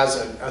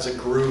as a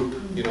group,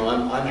 you know,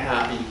 I'm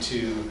happy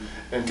to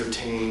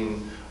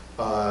entertain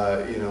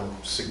you know,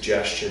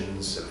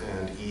 suggestions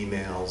and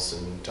emails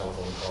and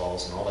telephone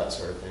calls and all that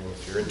sort of thing.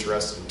 If you're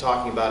interested in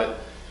talking about it,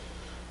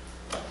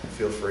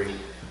 feel free.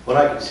 What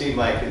I can see,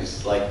 Mike,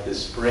 is like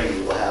this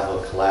spring we'll have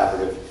a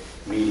collaborative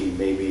meeting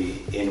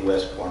maybe in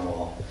West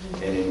Cornwall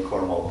and in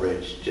Cornwall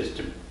Bridge, just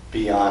to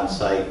be on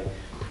site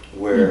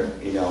where,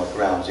 you know, at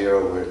ground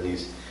zero,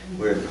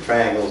 where the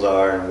triangles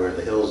are and where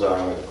the hills are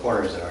and where the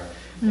corners are.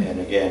 And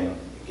again,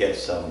 get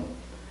some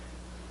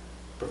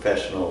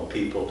professional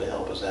people to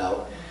help us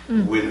out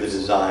with the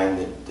design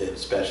that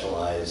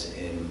specialize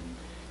in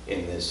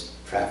this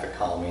traffic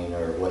calming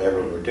or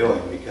whatever we're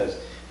doing, because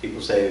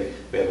people say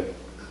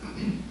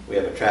we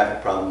have a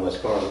traffic problem in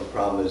West Cornwall. The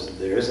problem is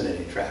there isn't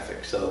any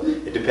traffic, so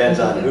it depends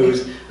on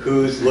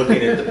who's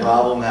looking at the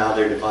problem, how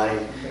they're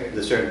defining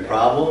the certain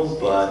problem.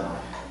 But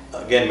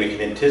again, we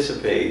can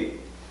anticipate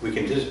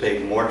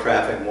more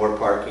traffic, more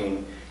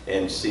parking,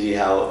 and see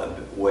how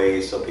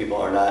ways so people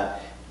are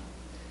not.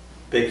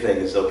 Big thing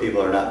is so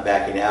people are not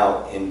backing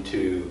out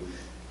into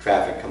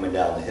traffic coming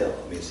down the hill.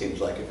 I mean, it seems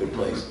like a good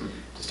place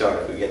to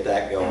start. If we get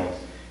that going,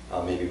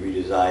 maybe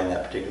redesign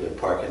that particular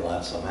parking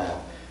lot somehow,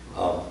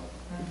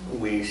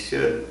 we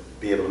should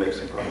be able to make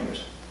some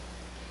progress.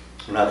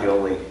 We're not the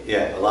only,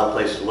 a lot of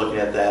places are looking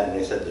at that, and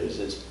they said there's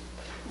this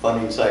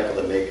funding cycle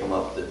that may come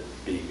up that'd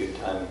be good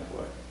timing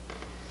for it.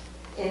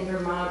 In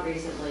Vermont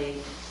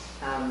recently,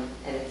 and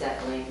it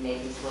definitely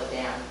made me slow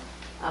down,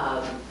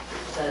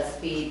 the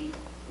speed,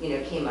 you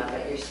know, came up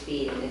at your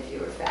speed, and if you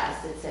were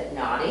fast, it said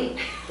naughty.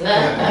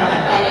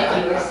 And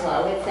if you were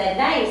slow, it said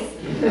nice.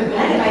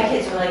 And my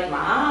kids were like,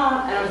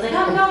 Mom, and I was like,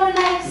 I'm going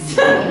nice.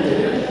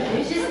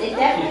 It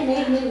definitely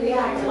made me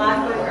react a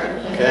lot quicker.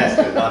 Okay,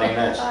 good, naughty,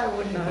 nice. I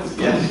would not.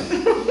 Yes.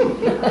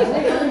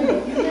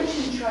 You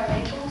mentioned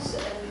triangles,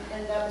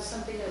 and that was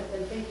something I've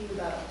been thinking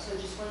about, so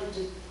I just wanted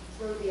to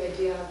throw the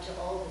idea out to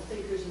all the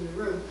thinkers in the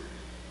room,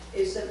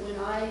 is that when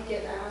I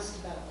get asked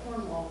about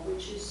Cornwall,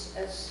 which is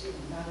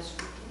not as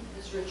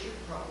Richard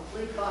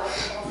probably, but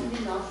often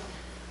enough,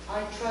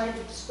 I try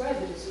to describe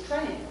it as a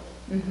triangle.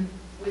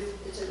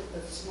 It's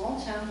a small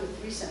town with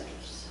 3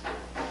 centers.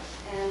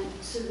 And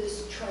so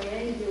this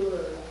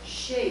triangular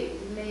shape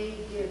may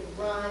give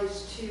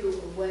rise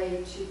to a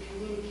way to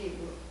communicate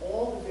where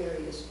all the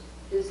various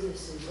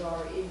businesses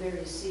are in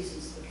various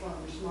seasons. The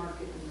farmer's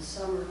market in the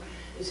summer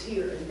is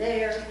here and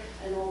there,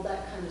 and all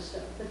that kind of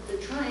stuff. But the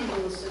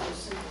triangle is such a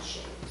simple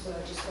shape, so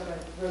I just thought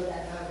I'd throw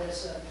that out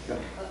as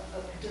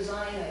a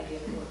design idea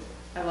for it.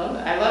 I love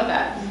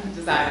that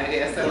design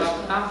idea. So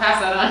I'll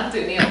pass that on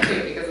to Neil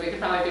too, because we could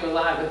probably do a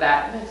lot with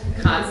that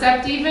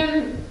concept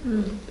even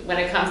when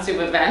it comes to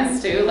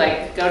events too,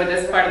 like go to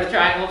this part of the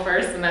triangle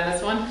first and then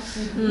this one.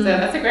 So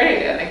that's a great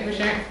idea. Thank you for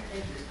sharing.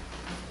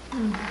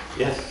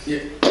 Yes. Yeah.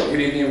 Good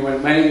evening,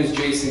 everyone. My name is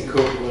Jason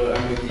Cope.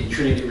 I'm with the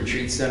Trinity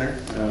Retreat Center.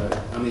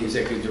 I'm the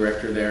executive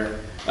director there.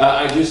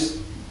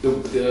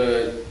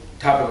 The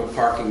topic of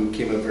parking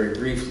came up very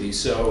briefly.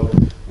 So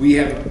we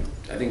have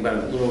I think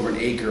about a little over an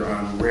acre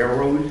on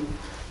Railroad,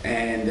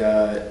 and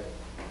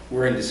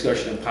we're in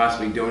discussion of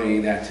possibly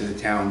donating that to the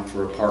town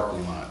for a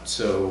parking lot.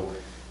 So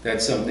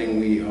that's something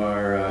we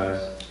are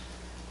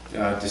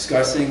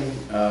discussing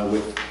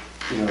with,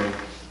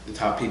 the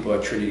top people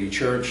at Trinity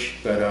Church.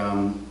 But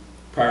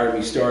prior to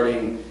me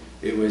starting,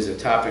 it was a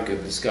topic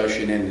of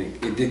discussion,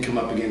 and it did come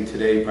up again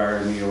today prior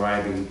to me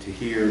arriving to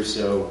here.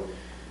 So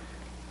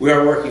we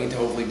are working to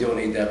hopefully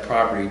donate that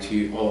property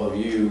to all of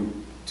you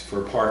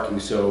for parking,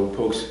 so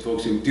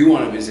folks who do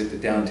want to visit the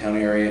downtown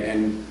area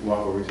and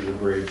walk over to the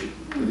bridge,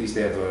 at least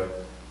they have a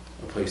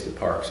place to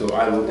park. So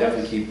I will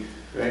definitely keep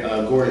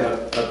Gordon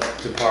up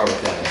to par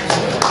with that.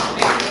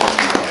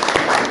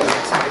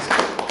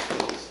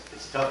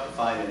 It's tough to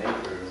find an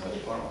acre in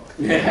West Cornwall.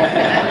 We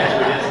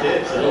just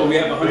did. So we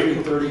have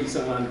 130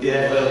 some on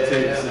Google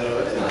too.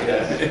 So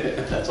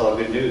that's all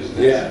good news.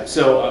 Yeah.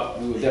 So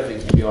we will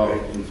definitely keep you all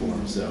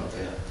informed. So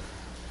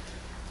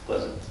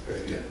pleasant.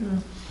 Very good.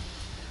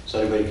 So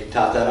anybody can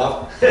top that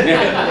off? We've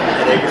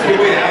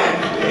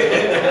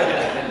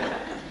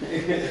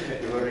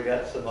already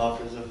got some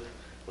offers of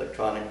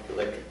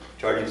electric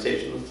charging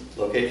stations,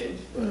 locations,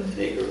 but an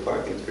acre of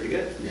parking is pretty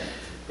good.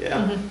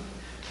 Yeah.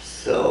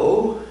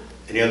 So,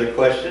 any other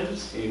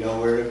questions? You know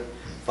where to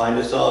find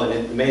us all.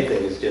 And the main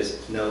thing is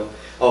just know.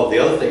 Oh, the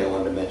other thing I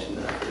wanted to mention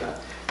that I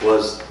forgot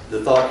was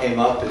the thought came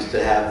up is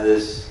to have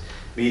this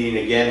meeting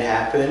again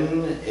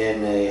happen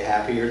in a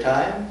happier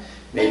time.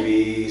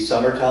 Maybe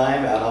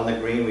summertime out on the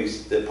green.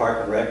 The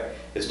Park and Rec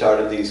has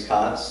started these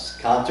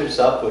concerts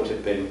up, which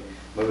have been,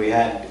 when we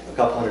had a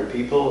couple hundred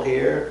people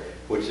here,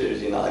 which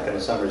is, like on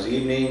a summer's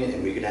evening,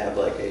 and we could have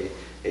like a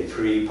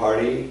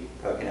pre-party,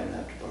 probably can't have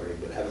an after-party,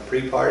 but have a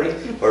pre-party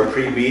or a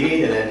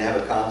pre-meeting, and then have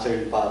a concert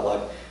and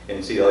potluck,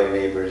 and see all your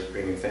neighbors,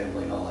 bring your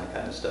family and all that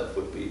kind of stuff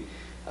would be,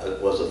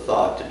 was a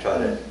thought to try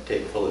to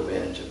take full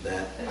advantage of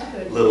that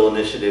little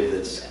initiative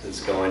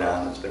that's going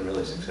on. That's been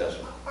really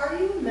successful. Are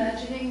you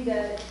imagining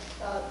that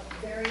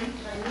very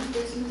tiny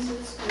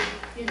businesses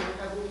could,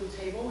 have a little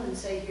table and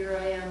say, here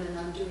I am and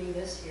I'm doing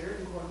this here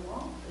in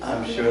Cornwall?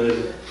 I'm sure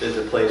there's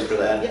a place for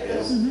that.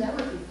 Yes, that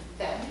would be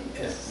fabulous.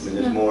 Yes. I mean,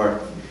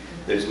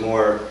 there's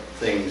more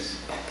things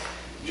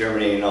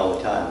germinating all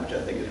the time, which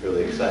I think is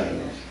really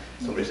exciting.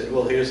 Somebody said,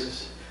 well, here's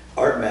this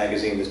art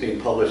magazine that's being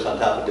published on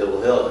top of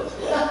Dibble Hill. I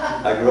said,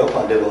 well, I grew up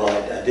on Dibble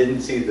Hill. I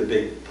didn't see the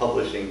big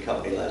publishing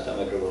company last time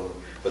I drove over,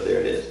 but there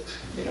it is.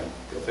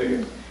 Go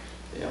figure.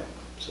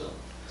 So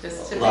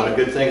a lot of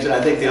good things. And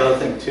I think the other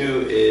thing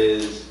too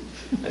is,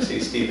 I see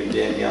Steve and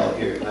Danielle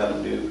here who have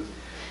a new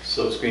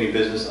silk screening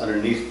business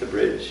underneath the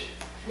bridge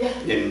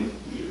in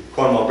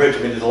Cornwall Bridge. I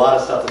mean, there's a lot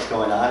of stuff that's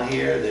going on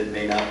here that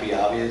may not be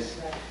obvious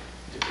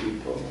to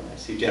people. I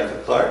see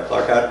Jennifer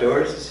Clark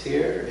Outdoors is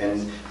here,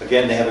 and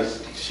again,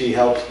 she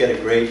helps get a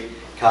great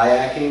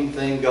kayaking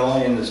thing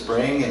going in the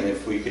spring, and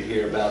if we could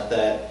hear about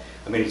that,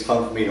 I mean, it's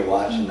fun for me to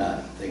watch and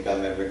not think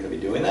I'm ever going to be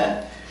doing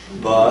that.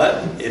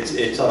 But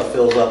it sort of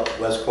fills up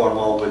West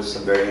Cornwall with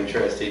some very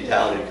interesting,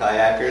 talented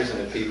kayakers,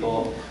 and if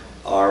people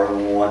are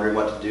wondering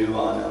what to do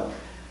on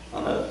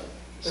a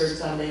Third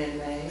Sunday in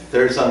May.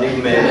 Third Sunday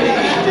in May,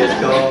 just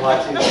go and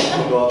watch these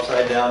people go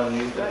upside down and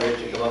use the bridge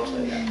and go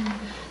upside down.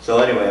 So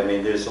anyway, I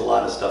mean, there's a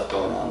lot of stuff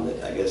going on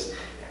that I guess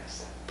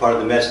part of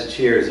the message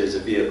here is there's a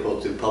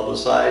vehicle to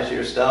publicize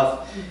your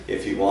stuff.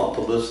 If you want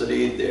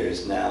publicity,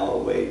 there's now a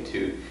way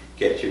to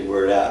get your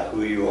word out,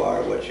 who you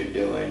are, what you're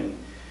doing.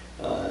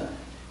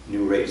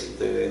 New rates at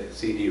the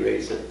CD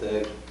rates at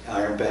the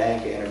Iron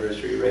Bank,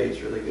 anniversary rates,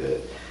 really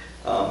good.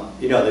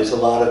 There's a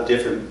lot of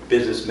different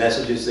business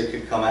messages that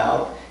could come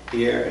out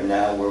here, and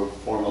now we're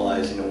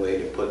formalizing a way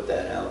to put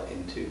that out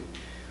into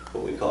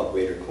what we call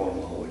Greater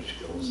Cornwall, which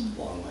goes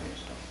a long way.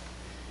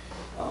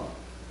 So,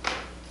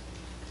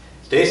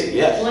 Stacy,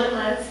 yes? One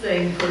last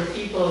thing for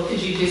people,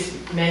 because you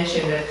just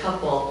mentioned a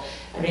couple.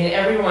 I mean,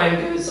 everyone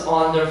goes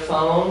on their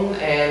phone,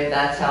 and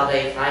that's how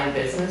they find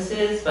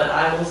businesses, but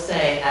I will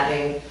say,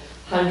 having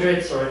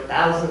hundreds or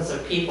thousands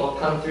of people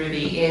come through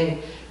the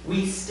inn,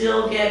 we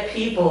still get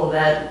people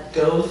that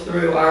go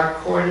through our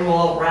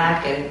Cornwall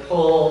rack and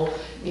pull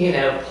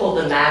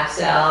the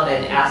maps out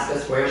and ask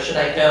us, where should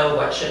I go,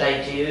 what should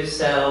I do?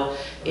 So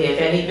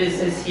if any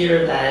business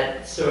here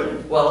that sort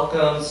of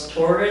welcomes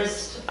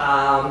tourists,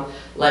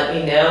 let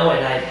me know,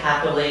 and I'd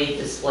happily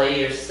display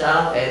your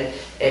stuff. And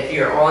if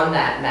you're on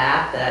that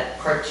map, that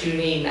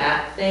cartoony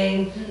map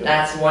thing,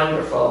 that's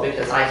wonderful,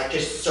 because I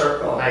just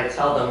circle and I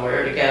tell them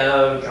where to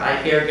go,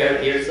 drive here,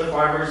 here's the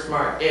farmer's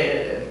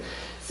market. And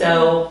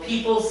so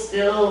people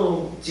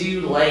still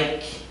do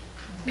like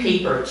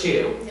paper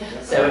too.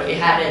 So if you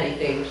have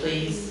anything,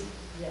 please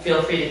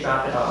feel free to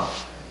drop it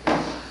off.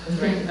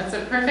 That's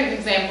a perfect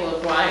example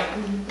of why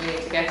we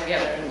need to get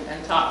together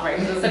and talk, right?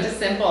 Because it's such a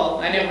simple,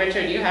 I know,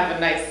 Richard, you have a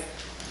nice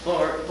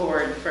board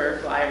for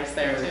flyers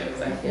there too.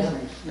 So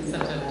it's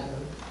such a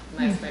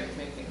nice way of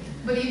making.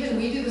 But even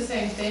we do the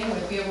same thing.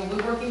 We have a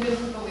woodworking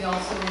business, but we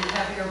also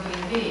have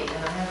Airbnb, and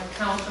I have a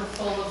counter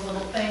full of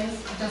little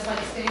things, just like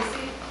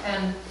Stacy,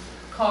 and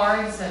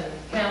cards and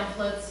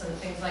pamphlets and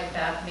things like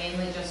that,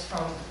 mainly just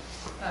from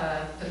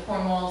the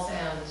Cornwalls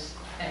and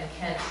and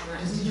Kent,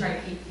 just to try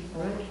to keep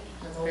people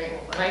That's great.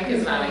 Mike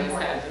is nodding his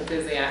head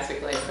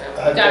enthusiastically, so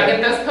I've gotta got-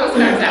 get those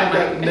postcards out, I've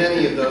got Mike.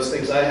 many of those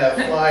things. I have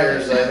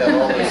flyers, I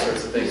have all those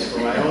sorts of things for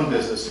my own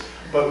business.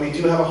 But we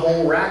do have a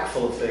whole rack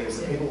full of things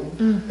that people,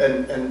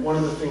 and one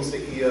of the things that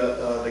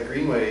the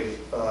Greenway,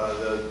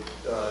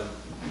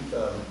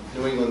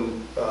 New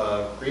England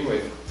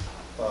Greenway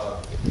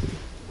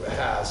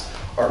has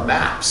are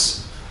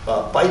maps,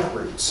 bike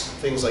routes,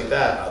 things like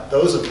that.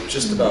 Those are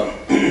just about,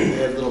 they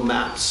have little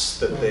maps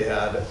that they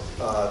had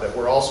that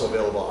were also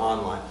available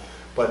online.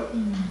 But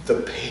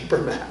the paper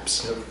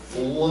maps have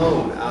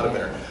flown out of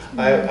there.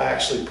 I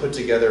actually put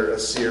together a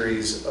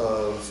series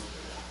of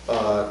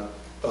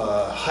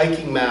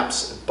hiking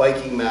maps,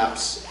 biking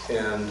maps,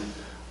 and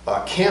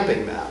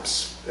camping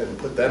maps, and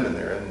put them in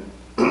there.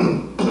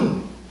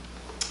 And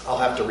I'll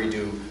have to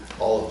redo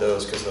all of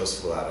those because those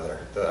flew out of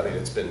there. I mean,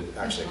 it's been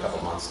actually a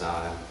couple months now,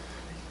 and I'm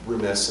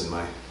remiss in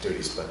my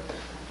duties.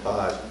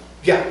 But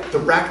yeah, the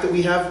rack that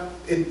we have,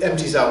 it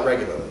empties out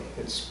regularly.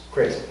 It's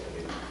crazy.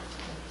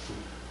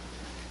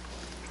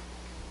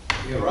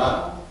 You're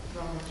right.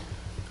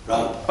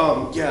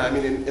 Ron. Yeah, I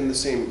mean, in the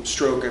same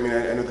stroke, I mean,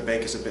 I know the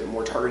bank is a bit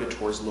more targeted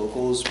towards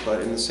locals,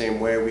 but in the same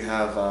way, we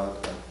have a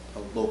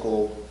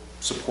local,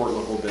 support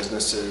local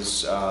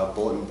businesses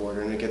bulletin board,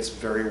 and it gets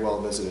very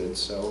well visited.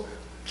 So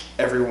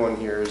everyone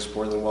here is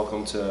more than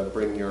welcome to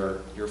bring your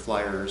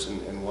flyers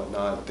and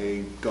whatnot.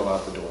 They go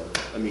out the door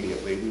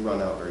immediately. We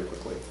run out very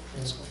quickly.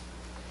 So.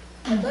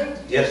 I'd like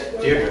to Yes,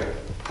 Deirdre.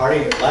 Party,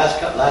 last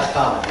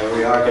comment, where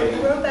we are getting.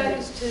 throw back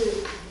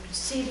to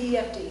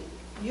CDFD.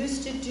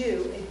 Used to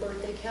do a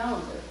birthday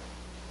calendar,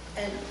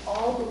 and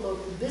all the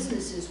local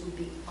businesses would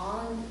be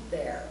on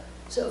there.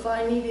 So if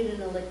I needed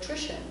an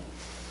electrician,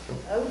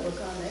 I would look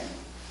on there.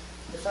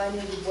 If I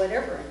needed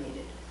whatever I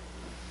needed,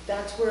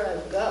 that's where I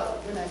would go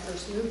when I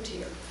first moved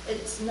here.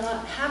 It's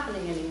not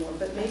happening anymore,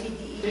 but maybe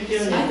the They're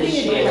doing EDC it this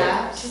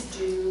year. to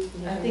do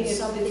I think it's-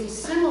 something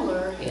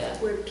similar Yeah.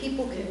 where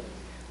people can,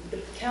 the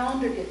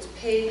calendar gets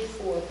paid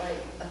for by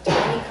a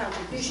tiny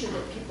contribution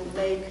that people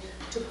make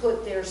to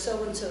put their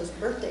so-and-so's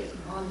birthday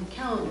on the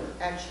calendar,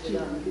 actually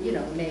on,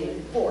 May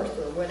 4th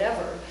or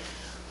whatever.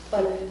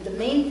 But the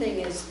main thing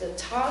is the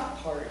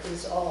top part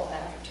is all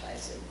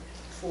advertising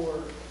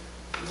for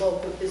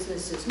local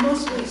businesses,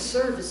 mostly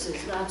services,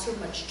 not so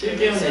much They're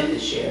tourism. doing it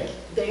this year.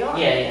 They are?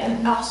 Yeah,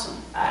 yeah. Awesome.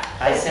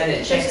 I sent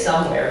a check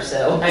somewhere,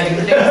 so I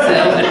think so.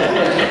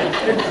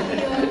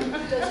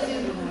 Does it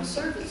in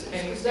services?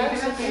 Because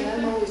that's something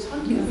I'm always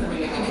hunting for.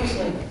 It's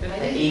like, I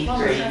The need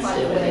plumbers, E-grades by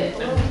the doing way.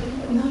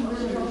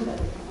 it.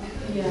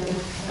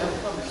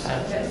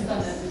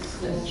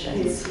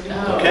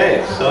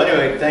 Okay, so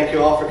anyway, thank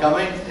you all for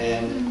coming,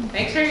 and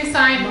Make sure you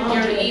sign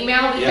your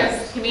email because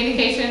Yes.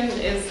 communication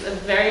is a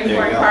very There you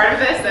important go. part of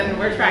this, and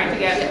we're trying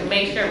to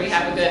make sure we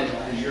have a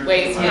good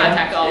ways to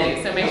contact all of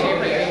you. So make sure you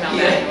put your email down on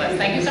the list.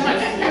 Thank you so much.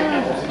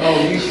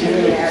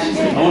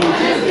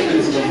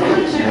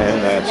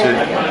 And that's it.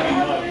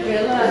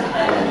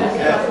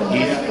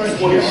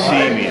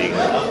 EDC meeting.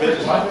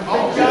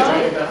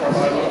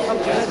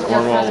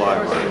 Cornwall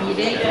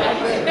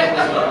Library.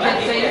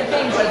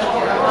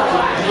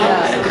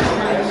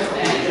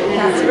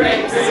 That's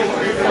great.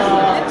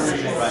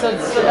 So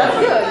that's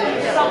good.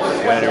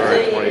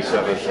 January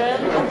 27th.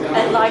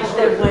 And like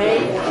the way,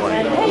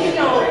 and hey,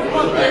 we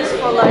want